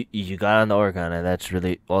 you got on the Oricon, and that's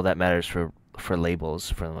really all that matters for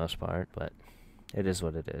labels for the most part, but it is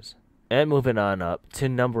what it is. And moving on up to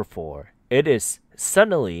number 4, it is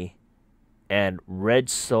Suddenly and Red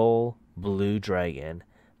Soul Blue Dragon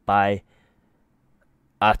by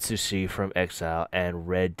Atsushi from Exile and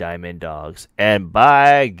Red Diamond Dogs. And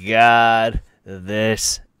by God,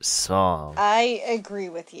 this song. I agree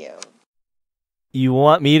with you. You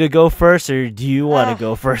want me to go first, or do you want to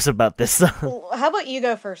go first about this song? How about you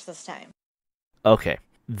go first this time? Okay.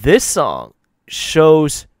 This song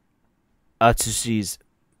shows Atsushi's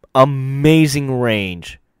amazing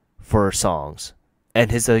range for songs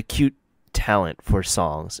and his acute talent for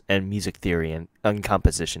songs and music theory and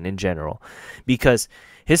composition in general, because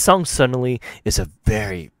his song Suddenly is a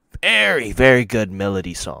very, very, very good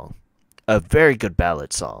melody song, a very good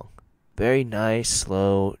ballad song, very nice,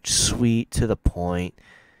 slow, sweet, to the point,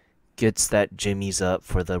 gets that jimmies up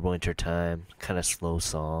for the winter time, kind of slow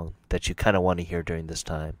song that you kind of want to hear during this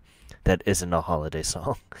time that isn't a holiday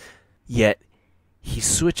song. Yet he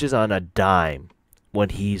switches on a dime when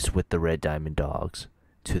he's with the Red Diamond Dogs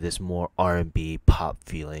to this more R&B pop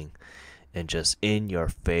feeling and just in your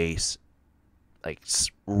face, like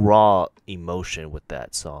raw emotion with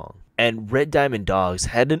that song. And Red Diamond Dogs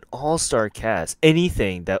had an all-star cast.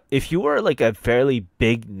 Anything that, if you were like a fairly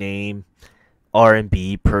big name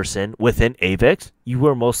R&B person within Avex, you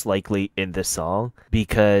were most likely in this song,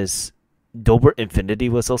 because Dober Infinity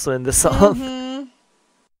was also in this song. Mm-hmm.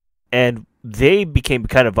 And they became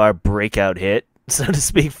kind of our breakout hit, so to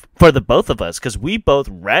speak, for the both of us, because we both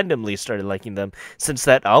randomly started liking them since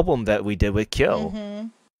that album that we did with Kyo. Mm-hmm.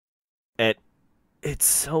 And it's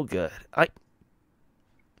so good.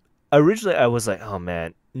 Originally I was like, oh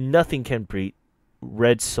man, nothing can beat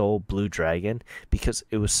Red Soul Blue Dragon, because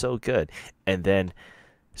it was so good. And then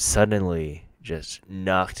Suddenly just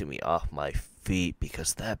knocked me off my feet,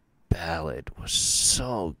 because that ballad was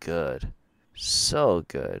so good. So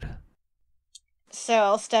good. So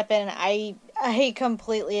I'll step in. I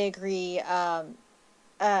completely agree.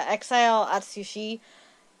 Exile Atsushi,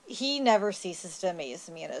 he never ceases to amaze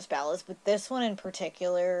me in his ballads, but this one in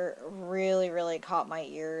particular really, really caught my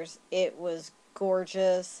ears. It was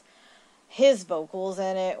gorgeous. His vocals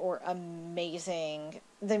in it were amazing.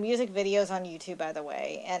 The music video's on YouTube, by the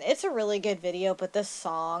way, and it's a really good video, but this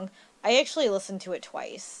song, I actually listened to it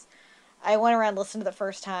twice. I went around, listened to the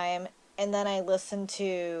first time, and then I listened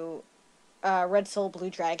to Red Soul Blue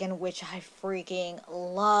Dragon, which I freaking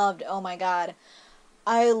loved. Oh my god.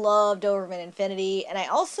 I loved Overman Infinity, and I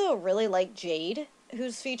also really like Jade,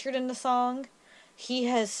 who's featured in the song. He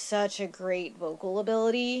has such a great vocal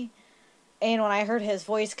ability, and when I heard his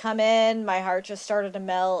voice come in, my heart just started to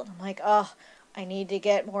melt. I'm like, oh, I need to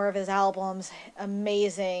get more of his albums.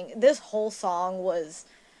 Amazing. This whole song was,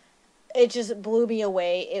 it just blew me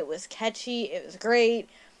away. It was catchy, it was great.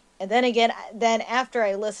 And then again, then after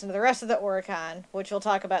I listened to the rest of the Oricon, which we'll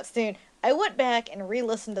talk about soon, I went back and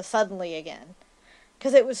re-listened to Suddenly again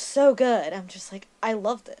because it was so good. I'm just like, I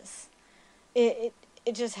love this. It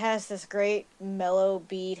just has this great mellow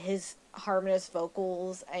beat. His harmonious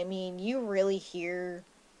vocals. I mean, you really hear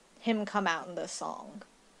him come out in this song,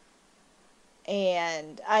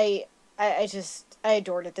 and I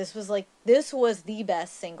adored it. This was the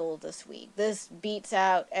best single this week. This beats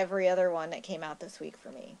out every other one that came out this week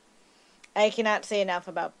for me. I cannot say enough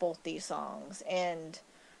about both these songs, and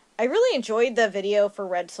I really enjoyed the video for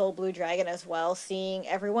Red Soul Blue Dragon as well. Seeing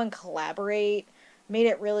everyone collaborate made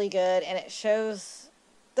it really good, and it shows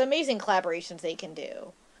the amazing collaborations they can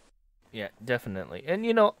do. Yeah, definitely. And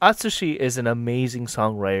Atsushi is an amazing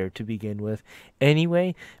songwriter to begin with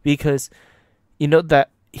anyway, because that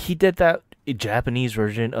he did that Japanese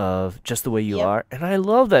version of Just the Way You Yep. Are, and I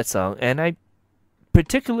love that song. And I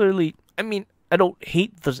particularly, I mean, I don't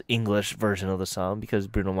hate the English version of the song because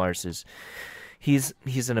Bruno Mars is he's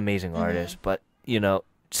an amazing Mm-hmm. artist, but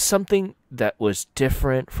something that was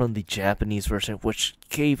different from the Japanese version, which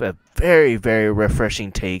gave a very, very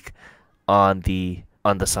refreshing take on the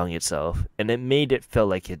song itself, and it made it feel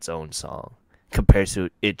like its own song compared to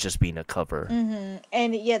it just being a cover. Mm-hmm.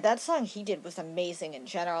 And yeah, that song he did was amazing in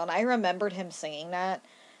general, and I remembered him singing that,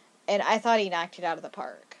 and I thought he knocked it out of the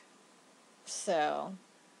park. So,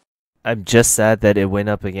 I'm just sad that it went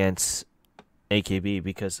up against AKB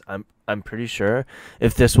because I'm pretty sure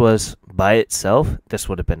if this was by itself, this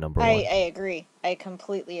would have been number one. I agree. I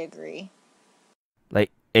completely agree. Like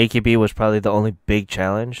AKB was probably the only big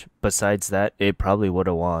challenge. Besides that, it probably would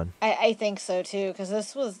have won. I think so too, because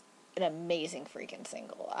this was an amazing freaking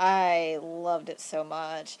single. I loved it so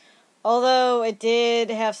much. Although it did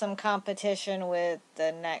have some competition with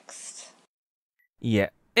the next. Yeah,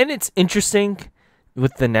 and it's interesting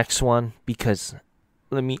with the next one because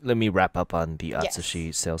let me wrap up on the Yes.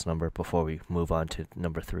 Atsushi sales number before we move on to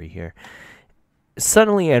number 3 here.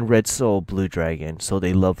 Suddenly and Red Soul Blue Dragon sold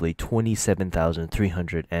a lovely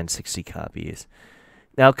 27,360 copies.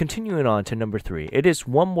 Now, continuing on to number 3, it is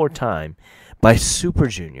One More Time by Super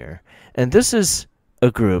Junior. And this is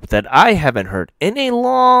a group that I haven't heard in a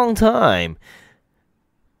long time.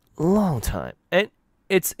 Long time. And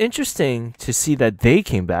it's interesting to see that they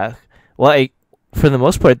came back. Well, for the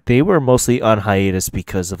most part, they were mostly on hiatus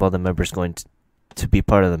because of all the members going to be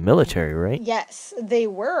part of the military, right? Yes, they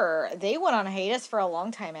were. They went on hiatus for a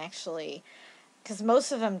long time, actually. Because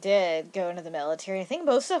most of them did go into the military. I think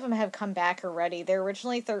most of them have come back already. They're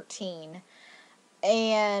originally 13.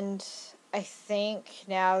 And I think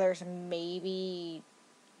now there's maybe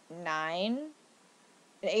nine,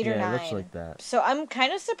 eight or Yeah, it looks nine. like that. So I'm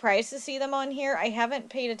kind of surprised to see them on here. I haven't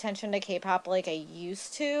paid attention to K-pop like I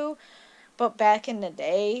used to, but back in the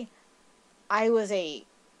day, I was a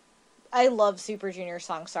I love Super Junior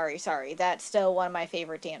song Sorry Sorry. That's still one of my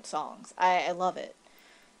favorite dance songs. I love it.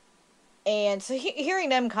 And so hearing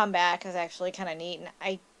them come back is actually kind of neat. And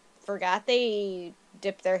I forgot they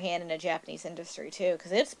dipped their hand in the Japanese industry too,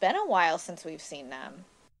 because it's been a while since we've seen them.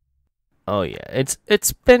 Oh yeah, it's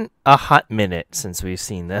been a hot minute since we've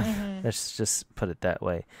seen them. Mm-hmm. Let's just put it that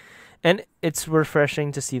way. And it's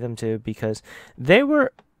refreshing to see them too because they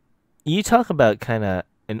were you talk about kind of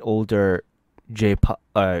an older J-pop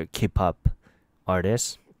or K-pop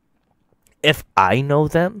artist. If I know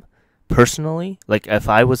them personally, like if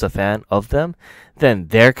I was a fan of them, then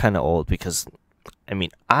they're kind of old because I mean,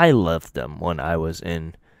 I loved them when I was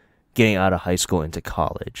in getting out of high school into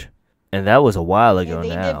college. And that was a while Yeah, ago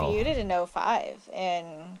they now. debuted in '05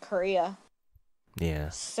 in Korea. Yeah.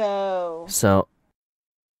 So So,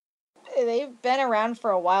 they've been around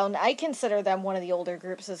for a while, and I consider them one of the older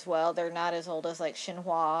groups as well. They're not as old as like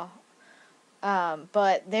Shinhwa,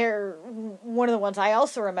 but they're one of the ones I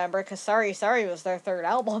also remember because Sorry Sorry was their third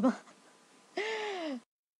album.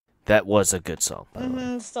 that was a good song, by the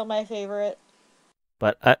way. Still my favorite.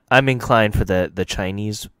 But I'm inclined for their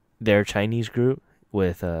Chinese group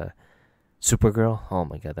with Supergirl. Oh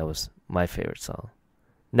my god, that was my favorite song.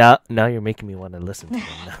 Now you're making me want to listen to them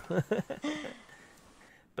now.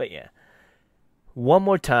 But yeah. One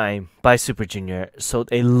More Time by Super Junior sold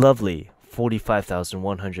a lovely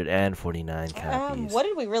 45,149 copies. What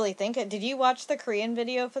did we really think? Did you watch the Korean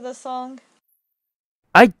video for this song?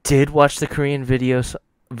 I did watch the Korean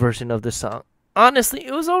version of the song. Honestly,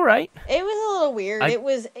 it was alright. It was a little weird. It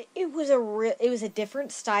was a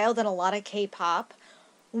different style than a lot of K-pop,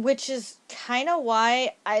 which is kind of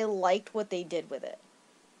why I liked what they did with it.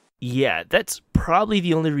 Yeah, that's probably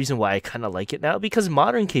the only reason why I kind of like it now, because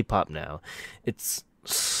modern K-pop now, it's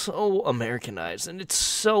so Americanized, and it's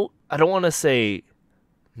so, I don't want to say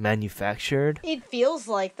manufactured. It feels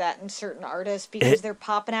like that in certain artists because they're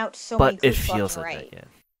popping out so many clips left and right. But it feels like that,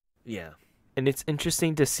 yeah. And it's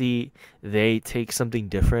interesting to see they take something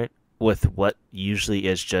different with what usually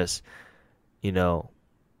is just,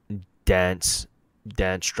 dance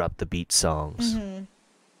drop the beat songs. Mm-hmm.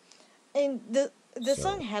 And the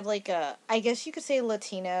song had like I guess you could say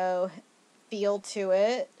Latino feel to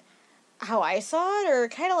it, how I saw it, or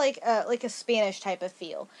kind of like a Spanish type of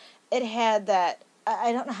feel. It had that,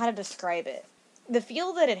 I don't know how to describe it. The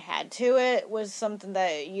feel that it had to it was something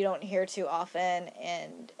that you don't hear too often,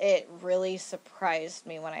 and it really surprised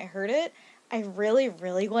me when I heard it. I really,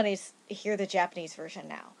 really want to hear the Japanese version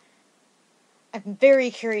now. I'm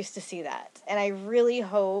very curious to see that, and I really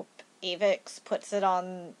hope Avix puts it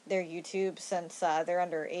on their YouTube since they're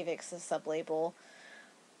under Avix's sub-label.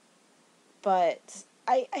 But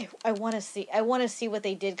I want to see what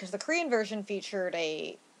they did, because the Korean version featured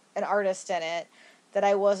an artist in it that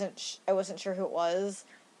I wasn't sure who it was.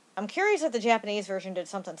 I'm curious if the Japanese version did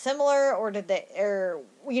something similar, or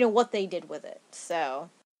what they did with it. So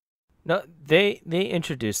no, they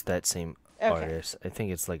introduced that same artist. I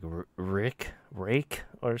think it's like Rake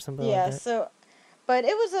or something like that. Yeah, so, but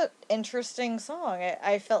it was an interesting song.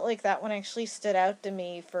 I felt like that one actually stood out to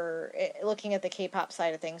me for looking at the K-pop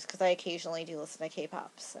side of things, because I occasionally do listen to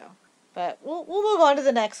K-pop. So, but we'll move on to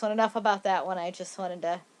the next one. Enough about that one. I just wanted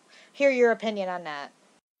to hear your opinion on that.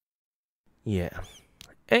 Yeah.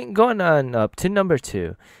 And going on up to number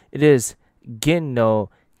 2, it is Gin no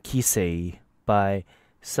Kisei by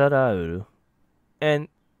Sarauru. And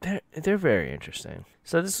they're very interesting.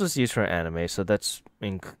 So this was used for anime, so that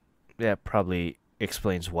probably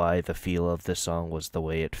explains why the feel of the song was the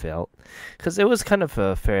way it felt. Because it was kind of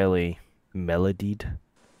a fairly melodied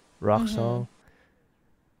rock song.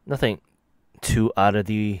 Nothing too out of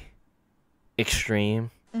the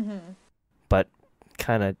extreme. But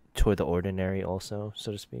kind of toward the ordinary also,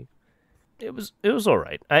 so to speak. It was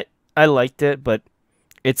alright. I liked it, but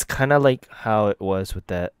it's kind of like how it was with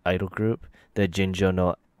that idol group, the Jinjo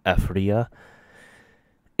no Afuria.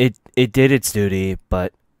 It did its duty,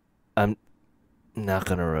 but I'm not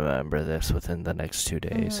gonna remember this within the next 2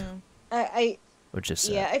 days. Which is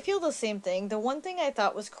sad. Yeah, I feel the same thing. The one thing I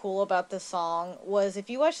thought was cool about the song was, if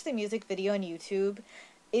you watch the music video on YouTube,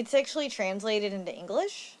 it's actually translated into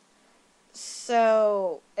English.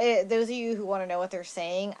 So, those of you who want to know what they're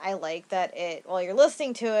saying, I like that while you're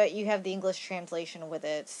listening to it, you have the English translation with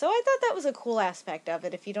it. So I thought that was a cool aspect of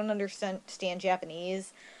it. If you don't understand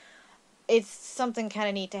Japanese, it's something kind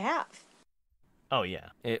of neat to have. Oh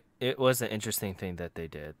yeah, it was an interesting thing that they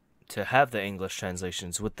did, to have the English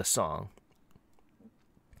translations with the song.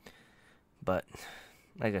 But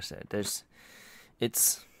like I said,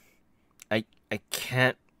 I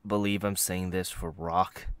can't believe I'm saying this for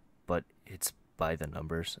rock, but it's by the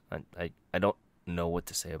numbers. I don't know what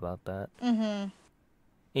to say about that. And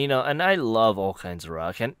I love all kinds of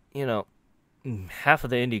rock, and half of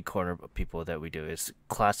the indie corner people that we do is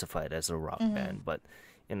classified as a rock band, but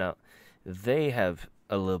they have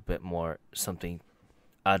a little bit more something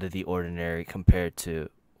out of the ordinary compared to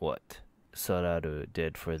what Soraru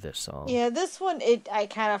did for this song. Yeah, this one, I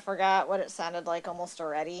kind of forgot what it sounded like almost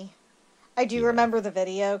already. I do remember the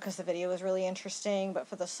video, because the video was really interesting, but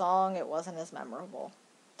for the song, it wasn't as memorable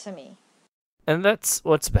to me. And that's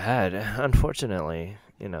what's bad, unfortunately.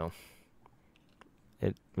 It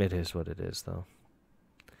is what it is, though.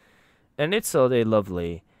 And it sold a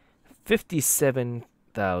lovely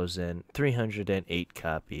 57,308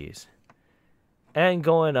 copies. And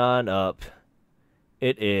going on up,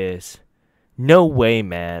 it is No Way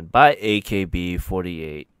Man by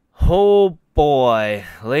AKB48. Oh boy,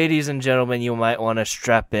 ladies and gentlemen, you might want to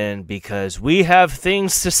strap in, because we have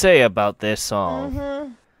things to say about this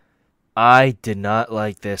song. I did not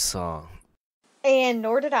like this song. And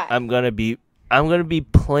nor did I. I'm gonna be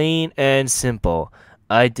plain and simple.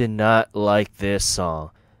 I did not like this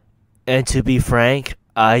song. And to be frank,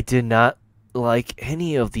 I did not like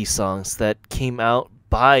any of these songs that came out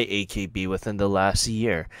by AKB within the last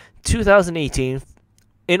year. 2018,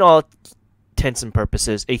 in all intents and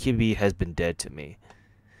purposes, AKB has been dead to me.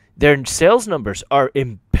 Their sales numbers are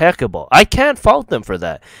impeccable. I can't fault them for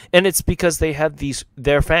that. And it's because they have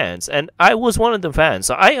their fans. And I was one of the fans,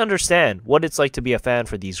 so I understand what it's like to be a fan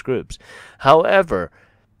for these groups. However,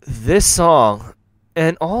 this song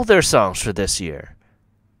and all their songs for this year,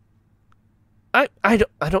 I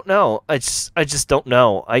don't know. I just don't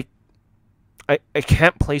know. I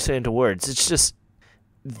can't place it into words. It's just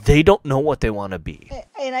they don't know what they want to be.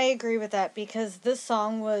 And I agree with that because this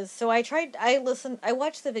song was so I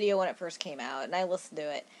watched the video when it first came out and I listened to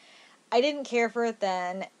it. I didn't care for it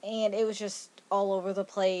then and it was just all over the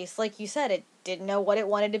place. Like you said, it didn't know what it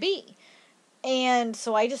wanted to be. And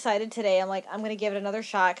so I decided today, I'm like, I'm going to give it another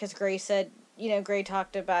shot because Gray said, Gray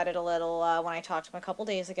talked about it a little when I talked to him a couple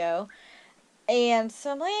days ago. And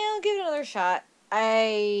so I'm like, yeah, I'll give it another shot.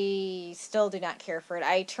 I still do not care for it.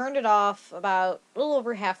 I turned it off about a little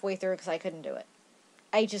over halfway through because I couldn't do it.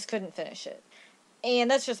 I just couldn't finish it.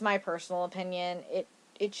 And that's just my personal opinion.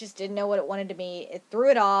 It just didn't know what it wanted to be. It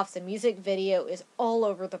threw it off. The music video is all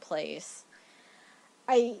over the place.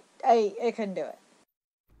 I couldn't do it.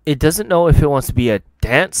 It doesn't know if it wants to be a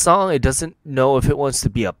dance song. It doesn't know if it wants to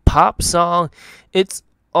be a pop song. It's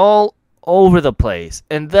all over the place.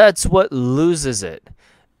 And that's what loses it.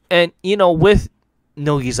 And, with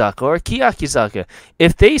Nogizaka or Kiyakizaka,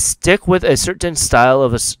 if they stick with a certain style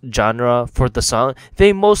of a genre for the song,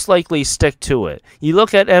 they most likely stick to it. You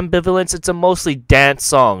look at Ambivalence, it's a mostly dance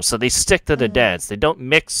song, so they stick to the dance. They don't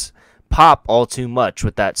mix pop all too much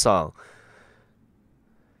with that song.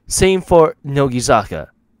 Same for Nogizaka.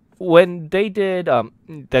 When they did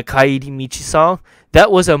the Kairi Michi song,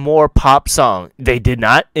 that was a more pop song. They did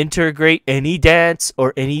not integrate any dance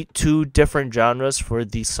or any two different genres for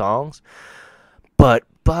these songs. But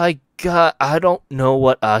by God, I don't know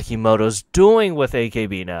what Akimoto's doing with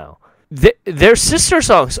AKB now. Their sister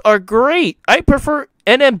songs are great. I prefer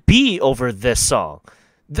NMB over this song.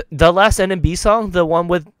 The last NMB song, the one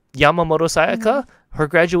with Yamamoto Sayaka, her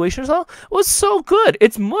graduation song, was so good.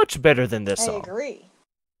 It's much better than this song. I agree.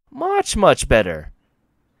 Much, much better.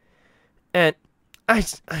 And I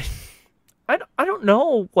don't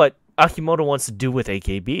know what Akimoto wants to do with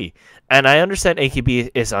AKB. And I understand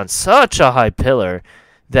AKB is on such a high pillar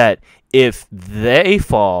that if they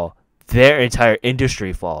fall, their entire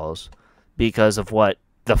industry falls because of what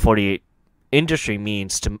the 48 industry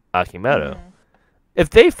means to Akimoto. If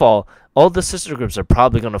they fall, all the sister groups are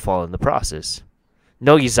probably going to fall in the process.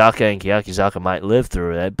 Nogizaka and Kiyakizaka might live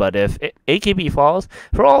through it, but if AKB falls,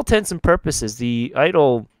 for all intents and purposes, the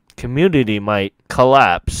idol community might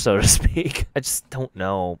collapse, so to speak. I just don't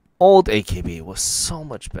know. Old AKB was so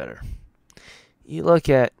much better. You look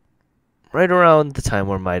at right around the time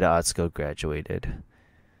where Maida Atsuko graduated,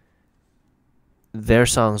 their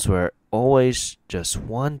songs were always just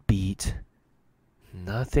one beat,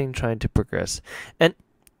 nothing trying to progress. And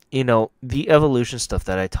the evolution stuff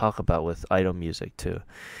that I talk about with idol music too,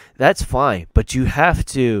 that's fine, but you have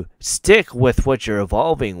to stick with what you're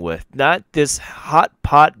evolving with, not this hot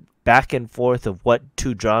pot back and forth of what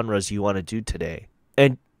two genres you want to do today.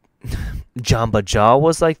 And Jamba Jaw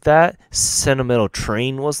was like that. Sentimental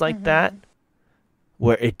Train was like that,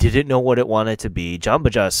 where it didn't know what it wanted to be.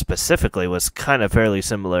 Jamba Jaw specifically was kind of fairly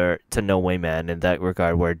similar to No Way Man in that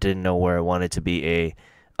regard, where it didn't know where it wanted to be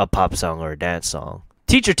a pop song or a dance song.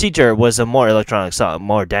 Teacher Teacher was a more electronic song,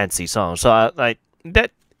 more dancey song. So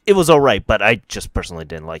it was alright, but I just personally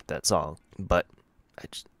didn't like that song. But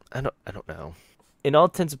I don't know. In all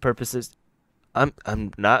intents and purposes, I'm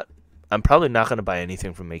probably not gonna buy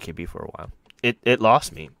anything from AKB for a while. It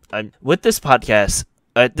lost me. With this podcast.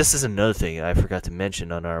 This is another thing I forgot to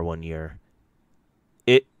mention on our 1 year.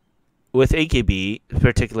 With AKB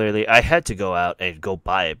particularly, I had to go out and go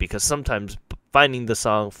buy it because sometimes finding the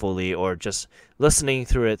song fully or just listening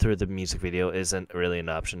through the music video isn't really an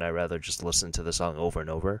option. I'd rather just listen to the song over and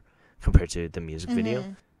over compared to the music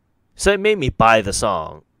video. So it made me buy the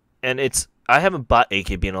song, and I haven't bought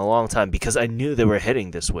AKB in a long time because I knew they were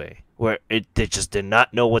heading this way, where they just did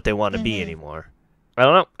not know what they want to be anymore. I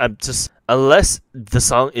don't know. Unless the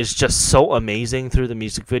song is just so amazing through the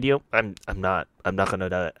music video, I'm not gonna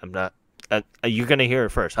do it. I'm not. You're gonna hear it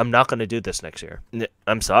first. I'm not gonna do this next year.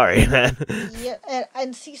 I'm sorry, man. Yeah,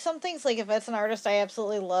 and see, some things, like if it's an artist I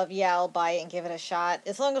absolutely love, yeah, I'll buy it and give it a shot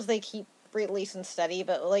as long as they keep releasing steady.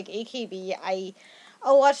 But like AKB,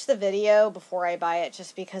 I'll watch the video before I buy it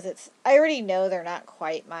just because I already know they're not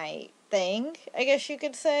quite my thing, I guess you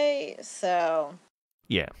could say. So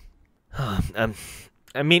yeah.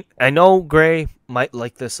 I mean, I know Gray might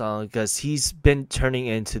like this song because he's been turning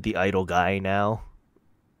into the idol guy now.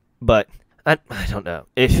 But I don't know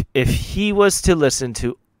if he was to listen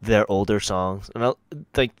to their older songs and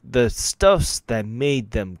like the stuffs that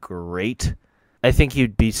made them great, I think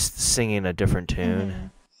he'd be singing a different tune. Mm-hmm.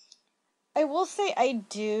 I will say I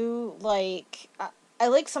do like. I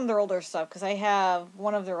like some of their older stuff because I have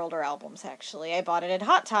one of their older albums actually. I bought it at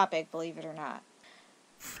Hot Topic, believe it or not.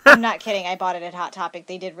 I'm not kidding. I bought it at Hot Topic.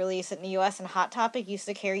 They did release it in the US, and Hot Topic used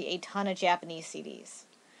to carry a ton of Japanese CDs.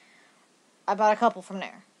 I bought a couple from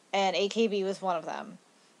there, and AKB was one of them.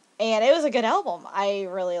 And it was a good album. I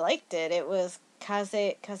really liked it. It was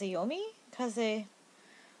Kazeyomi? Kaze... I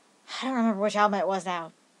don't remember which album it was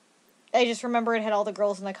now. I just remember it had all the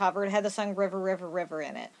girls in the cover. It had the song River, River, River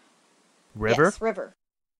in it. River? Yes, River.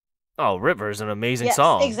 Oh, River is an amazing Yes,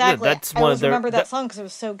 song. exactly. Yeah, that's I one always of their. remember that song because it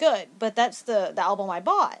was so good. But that's the album I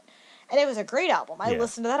bought. And it was a great album. I Yeah.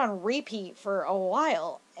 listened to that on repeat for a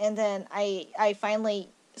while. And then I finally,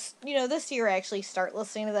 this year I actually start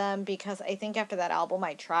listening to them because I think after that album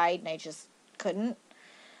I tried and I just couldn't.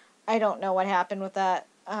 I don't know what happened with that.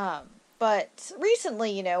 But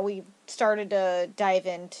recently, we started to dive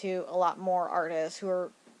into a lot more artists who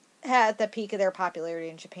are at the peak of their popularity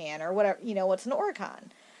in Japan or whatever, what's an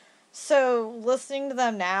Oricon. So listening to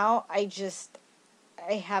them now, I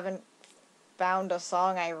haven't found a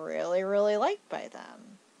song I really, really like by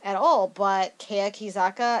them at all. But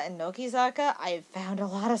Keyakizaka and Nogizaka, I've found a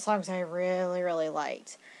lot of songs I really, really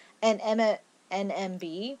liked. And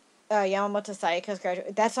NMB, Yamamoto Sayaka's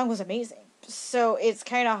Graduate, that song was amazing. So it's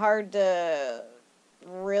kind of hard to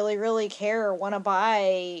really, really care or want to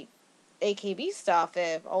buy AKB stuff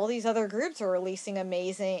if all these other groups are releasing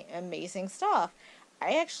amazing, amazing stuff.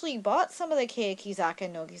 I actually bought some of the Keyakizaka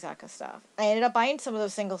and Nogizaka stuff. I ended up buying some of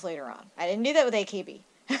those singles later on. I didn't do that with AKB.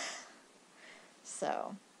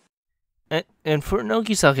 So. And for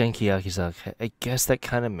Nogizaka and Keyakizaka, I guess that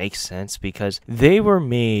kind of makes sense because they were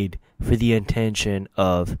made for the intention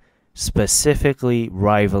of specifically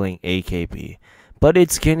rivaling AKB. But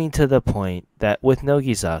it's getting to the point that with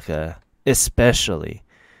Nogizaka, especially,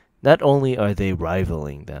 not only are they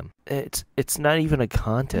rivaling them, it's not even a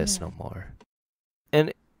contest no more.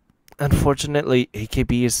 And unfortunately,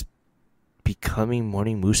 AKB is becoming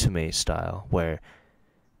Morning Musume style, where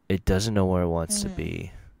it doesn't know where it wants to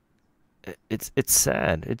be. It's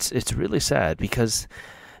sad. It's really sad because,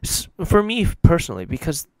 for me personally,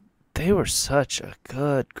 because they were such a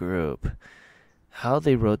good group. How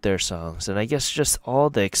they wrote their songs, and I guess just all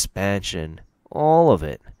the expansion, all of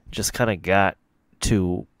it, just kind of got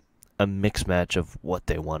to a mixed match of what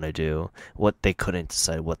they want to do, what they couldn't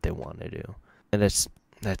decide what they want to do. And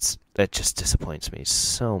that just disappoints me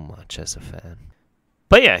so much as a fan.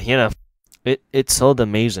 But yeah, it sold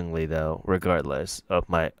amazingly though, regardless of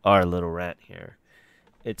our little rant here.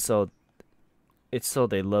 It sold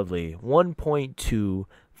a lovely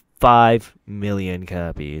 1.25 million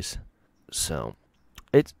copies. So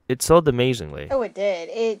it sold amazingly. Oh, it did.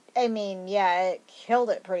 It killed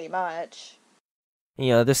it pretty much.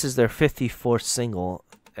 This is their 54th single,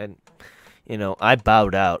 and I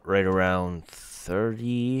bowed out right around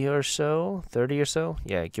 30 or so.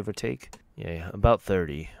 Yeah, give or take. Yeah, about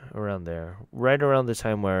 30, around there. Right around the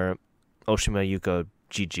time where Oshima Yuko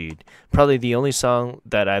GG'd. Probably the only song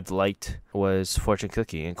that I've liked was Fortune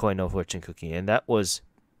Cookie and Koi no Fortune Cookie, and that was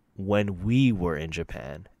when we were in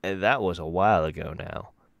Japan, and that was a while ago now.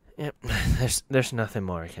 Yep, there's nothing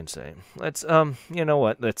more I can say. Let's you know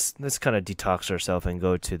what? Let's kind of detox ourselves and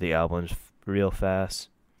go to the albums real fast.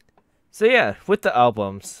 So yeah, with the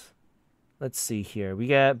albums, let's see here. We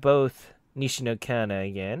got both Nishino Kana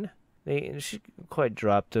again. She quite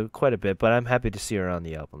dropped quite a bit, but I'm happy to see her on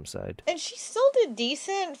the album side. And she still did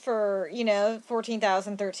decent for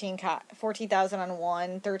 14,000, 14,000 on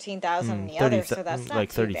one, 13,000 on the other. So that's not like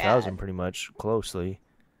too 30,000 bad. pretty much closely.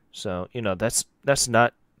 So that's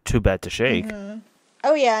not too bad to shake. Mm-hmm.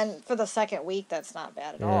 Oh yeah, and for the second week, that's not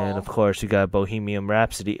bad at all. And of course, you got Bohemian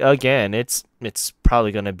Rhapsody again. It's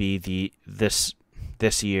probably gonna be this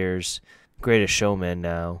year's Greatest Showman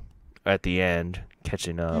now at the end,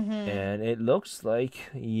 catching up. Mm-hmm. And it looks like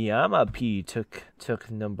Yamapi took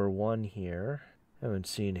number 1 here. Haven't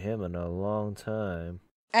seen him in a long time.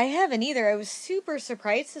 I haven't either. I was super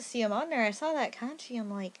surprised to see him on there. I saw that kanji. I'm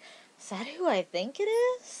like, is that who I think it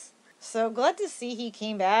is? So glad to see he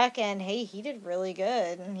came back, and hey, he did really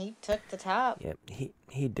good, and he took the top. Yep,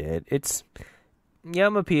 he did.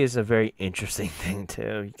 Yamapi is a very interesting thing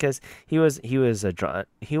too, because he was a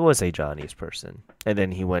Johnny's person, and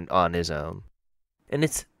then he went on his own, and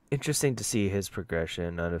it's interesting to see his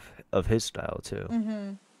progression of his style too.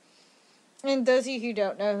 Mm-hmm. And those of you who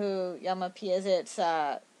don't know who Yamapi is, it's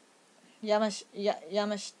Yamash.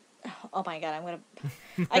 Oh my god,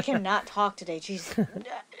 I cannot talk today. Jeez,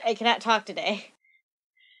 I cannot talk today.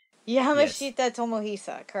 Yes. Yamashita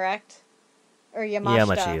Tomohisa, correct? Or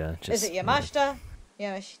Yamashita? Yamashita, Is it just yeah. Yamashita?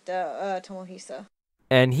 Yamashita Tomohisa.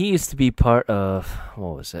 And he used to be part of,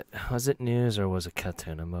 what was it? Was it news or was it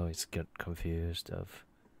cartoon? I'm always get confused of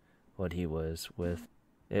what he was with.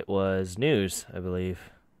 It was news, I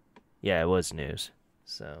believe. Yeah, it was news.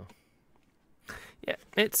 So yeah,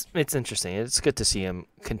 it's interesting. It's good to see him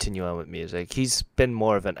continue on with music. He's been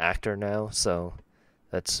more of an actor now, so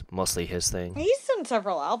that's mostly his thing. He's done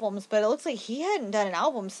several albums, but it looks like he hadn't done an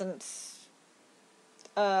album since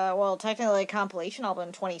well, technically a compilation album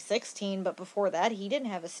in 2016, but before that he didn't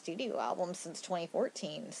have a studio album since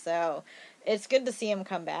 2014. So it's good to see him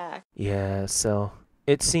come back. Yeah, so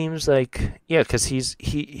it seems like yeah, cuz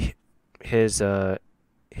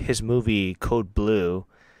his movie Code Blue,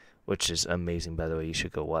 which is amazing by the way, you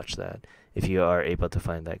should go watch that. If you are able to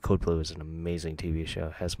find that, Code Blue is an amazing TV show.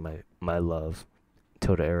 It has my love,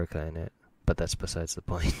 Toda Erica in it, but that's besides the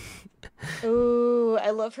point. Ooh, I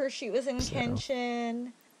love her. She was in So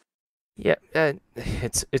Kenshin. yeah,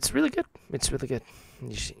 it's really good. It's really good.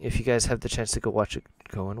 If you guys have the chance to go watch it,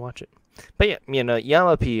 go and watch it. But yeah,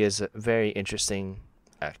 Yamapi is a very interesting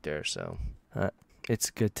actor, so it's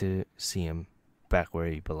good to see him back where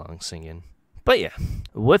he belongs singing. But yeah,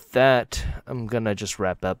 with that, I'm gonna just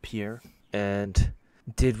wrap up here. And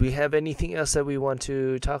did we have anything else that we want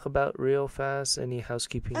to talk about real fast? Any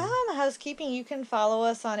housekeeping? Housekeeping, you can follow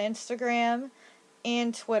us on Instagram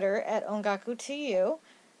and Twitter at Ongaku2U.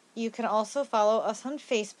 You can also follow us on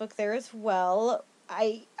Facebook there as well.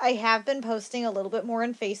 I have been posting a little bit more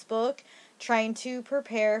on Facebook, trying to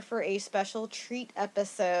prepare for a special treat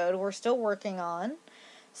episode we're still working on.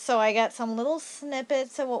 So I got some little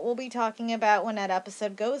snippets of what we'll be talking about when that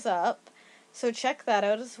episode goes up. So check that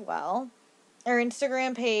out as well. Our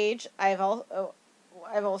Instagram page, I've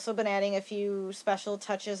also been adding a few special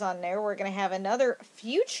touches on there. We're going to have another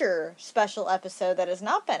future special episode that has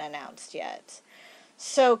not been announced yet.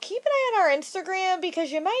 So keep an eye on our Instagram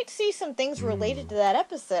because you might see some things related to that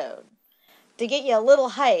episode to get you a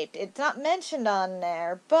little hyped. It's not mentioned on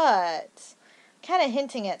there, but kind of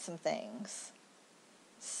hinting at some things.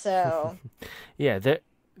 So Yeah,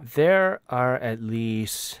 there are at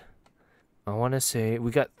least, I want to say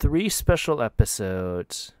we got 3 special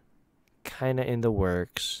episodes kind of in the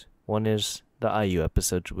works. One is the IU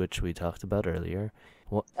episode, which we talked about earlier.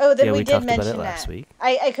 Well, oh, then yeah, we we did talked about mention it last that. week.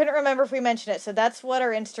 I couldn't remember if we mentioned it, so that's what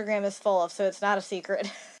our Instagram is full of, so it's not a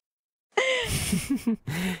secret.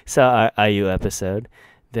 So our IU episode.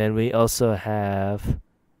 Then we also have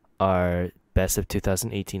our best of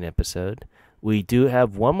 2018 episode. We do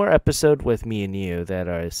have one more episode with me and you that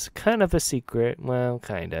is kind of a secret. Well,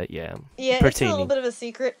 kind of, yeah. Yeah, pertaining. It's a little bit of a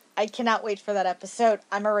secret. I cannot wait for that episode.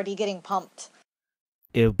 I'm already getting pumped.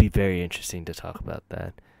 It'll be very interesting to talk about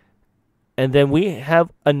that. And then we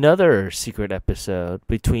have another secret episode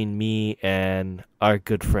between me and our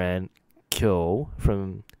good friend Kyo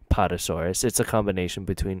from Podosaurus. It's a combination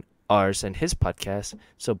between ours and his podcast.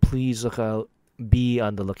 So please be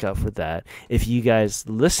on the lookout for that. If you guys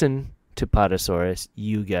listen to Podosaurus,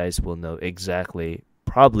 you guys will know exactly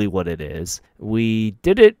probably what it is. We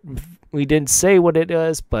didn't say what it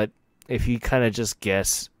is, but if you kind of just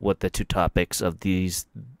guess what the 2 topics of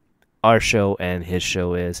our show and his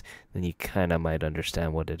show is, then you kind of might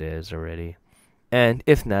understand what it is already. And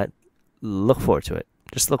if not, look forward to it.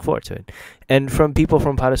 Just look forward to it. And from people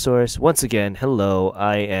from Podosaurus, once again, hello,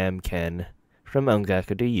 I am Ken from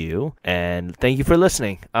Ongaku to You, and thank you for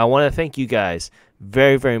listening. I want to thank you guys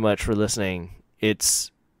very, very much for listening.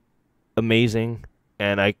 It's amazing,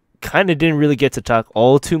 and I kind of didn't really get to talk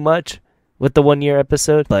all too much with the 1 year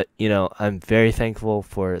episode, but I'm very thankful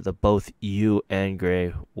for the both you and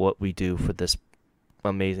Gray, what we do for this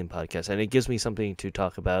amazing podcast, and it gives me something to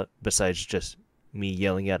talk about besides just me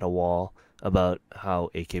yelling at a wall about how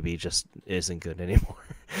AKB just isn't good anymore.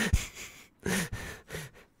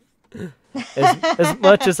 as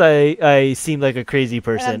much as I seem like a crazy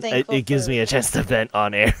person, it gives me a chance to vent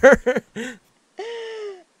on air.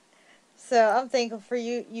 So I'm thankful for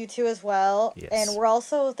you two as well. Yes. And we're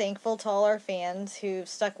also thankful to all our fans who've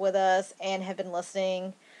stuck with us and have been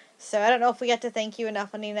listening. So I don't know if we get to thank you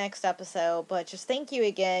enough on the next episode, but just thank you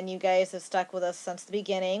again. You guys have stuck with us since the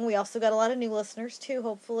beginning. We also got a lot of new listeners too,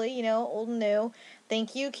 hopefully, old and new.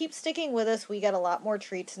 Thank you. Keep sticking with us. We got a lot more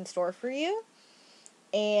treats in store for you.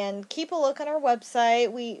 And keep a look on our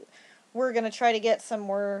website. We're going to try to get some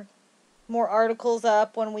more articles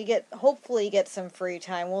up when we hopefully get some free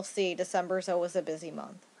time. We'll see. December's always a busy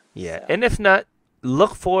month. Yeah, So, and if not,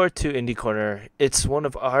 look forward to Indie Corner. It's one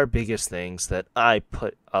of our biggest things that I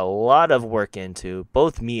put a lot of work into.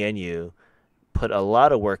 Both me and you put a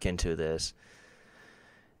lot of work into this,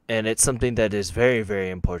 and it's something that is very, very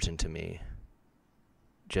important to me.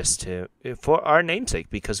 Just to for our namesake,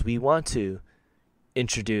 because we want to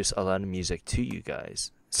introduce a lot of music to you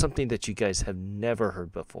guys, something that you guys have never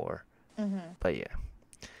heard before. mhm. But yeah,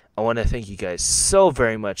 I want to thank you guys so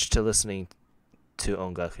very much to listening to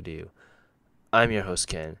Ongaku. I'm your host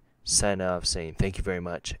Ken, signing off saying thank you very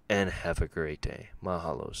much and have a great day.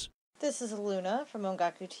 Mahalos. This is Luna from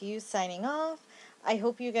Ongaku to You signing off. I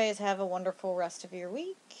hope you guys have a wonderful rest of your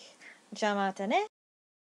week. Jamata ne.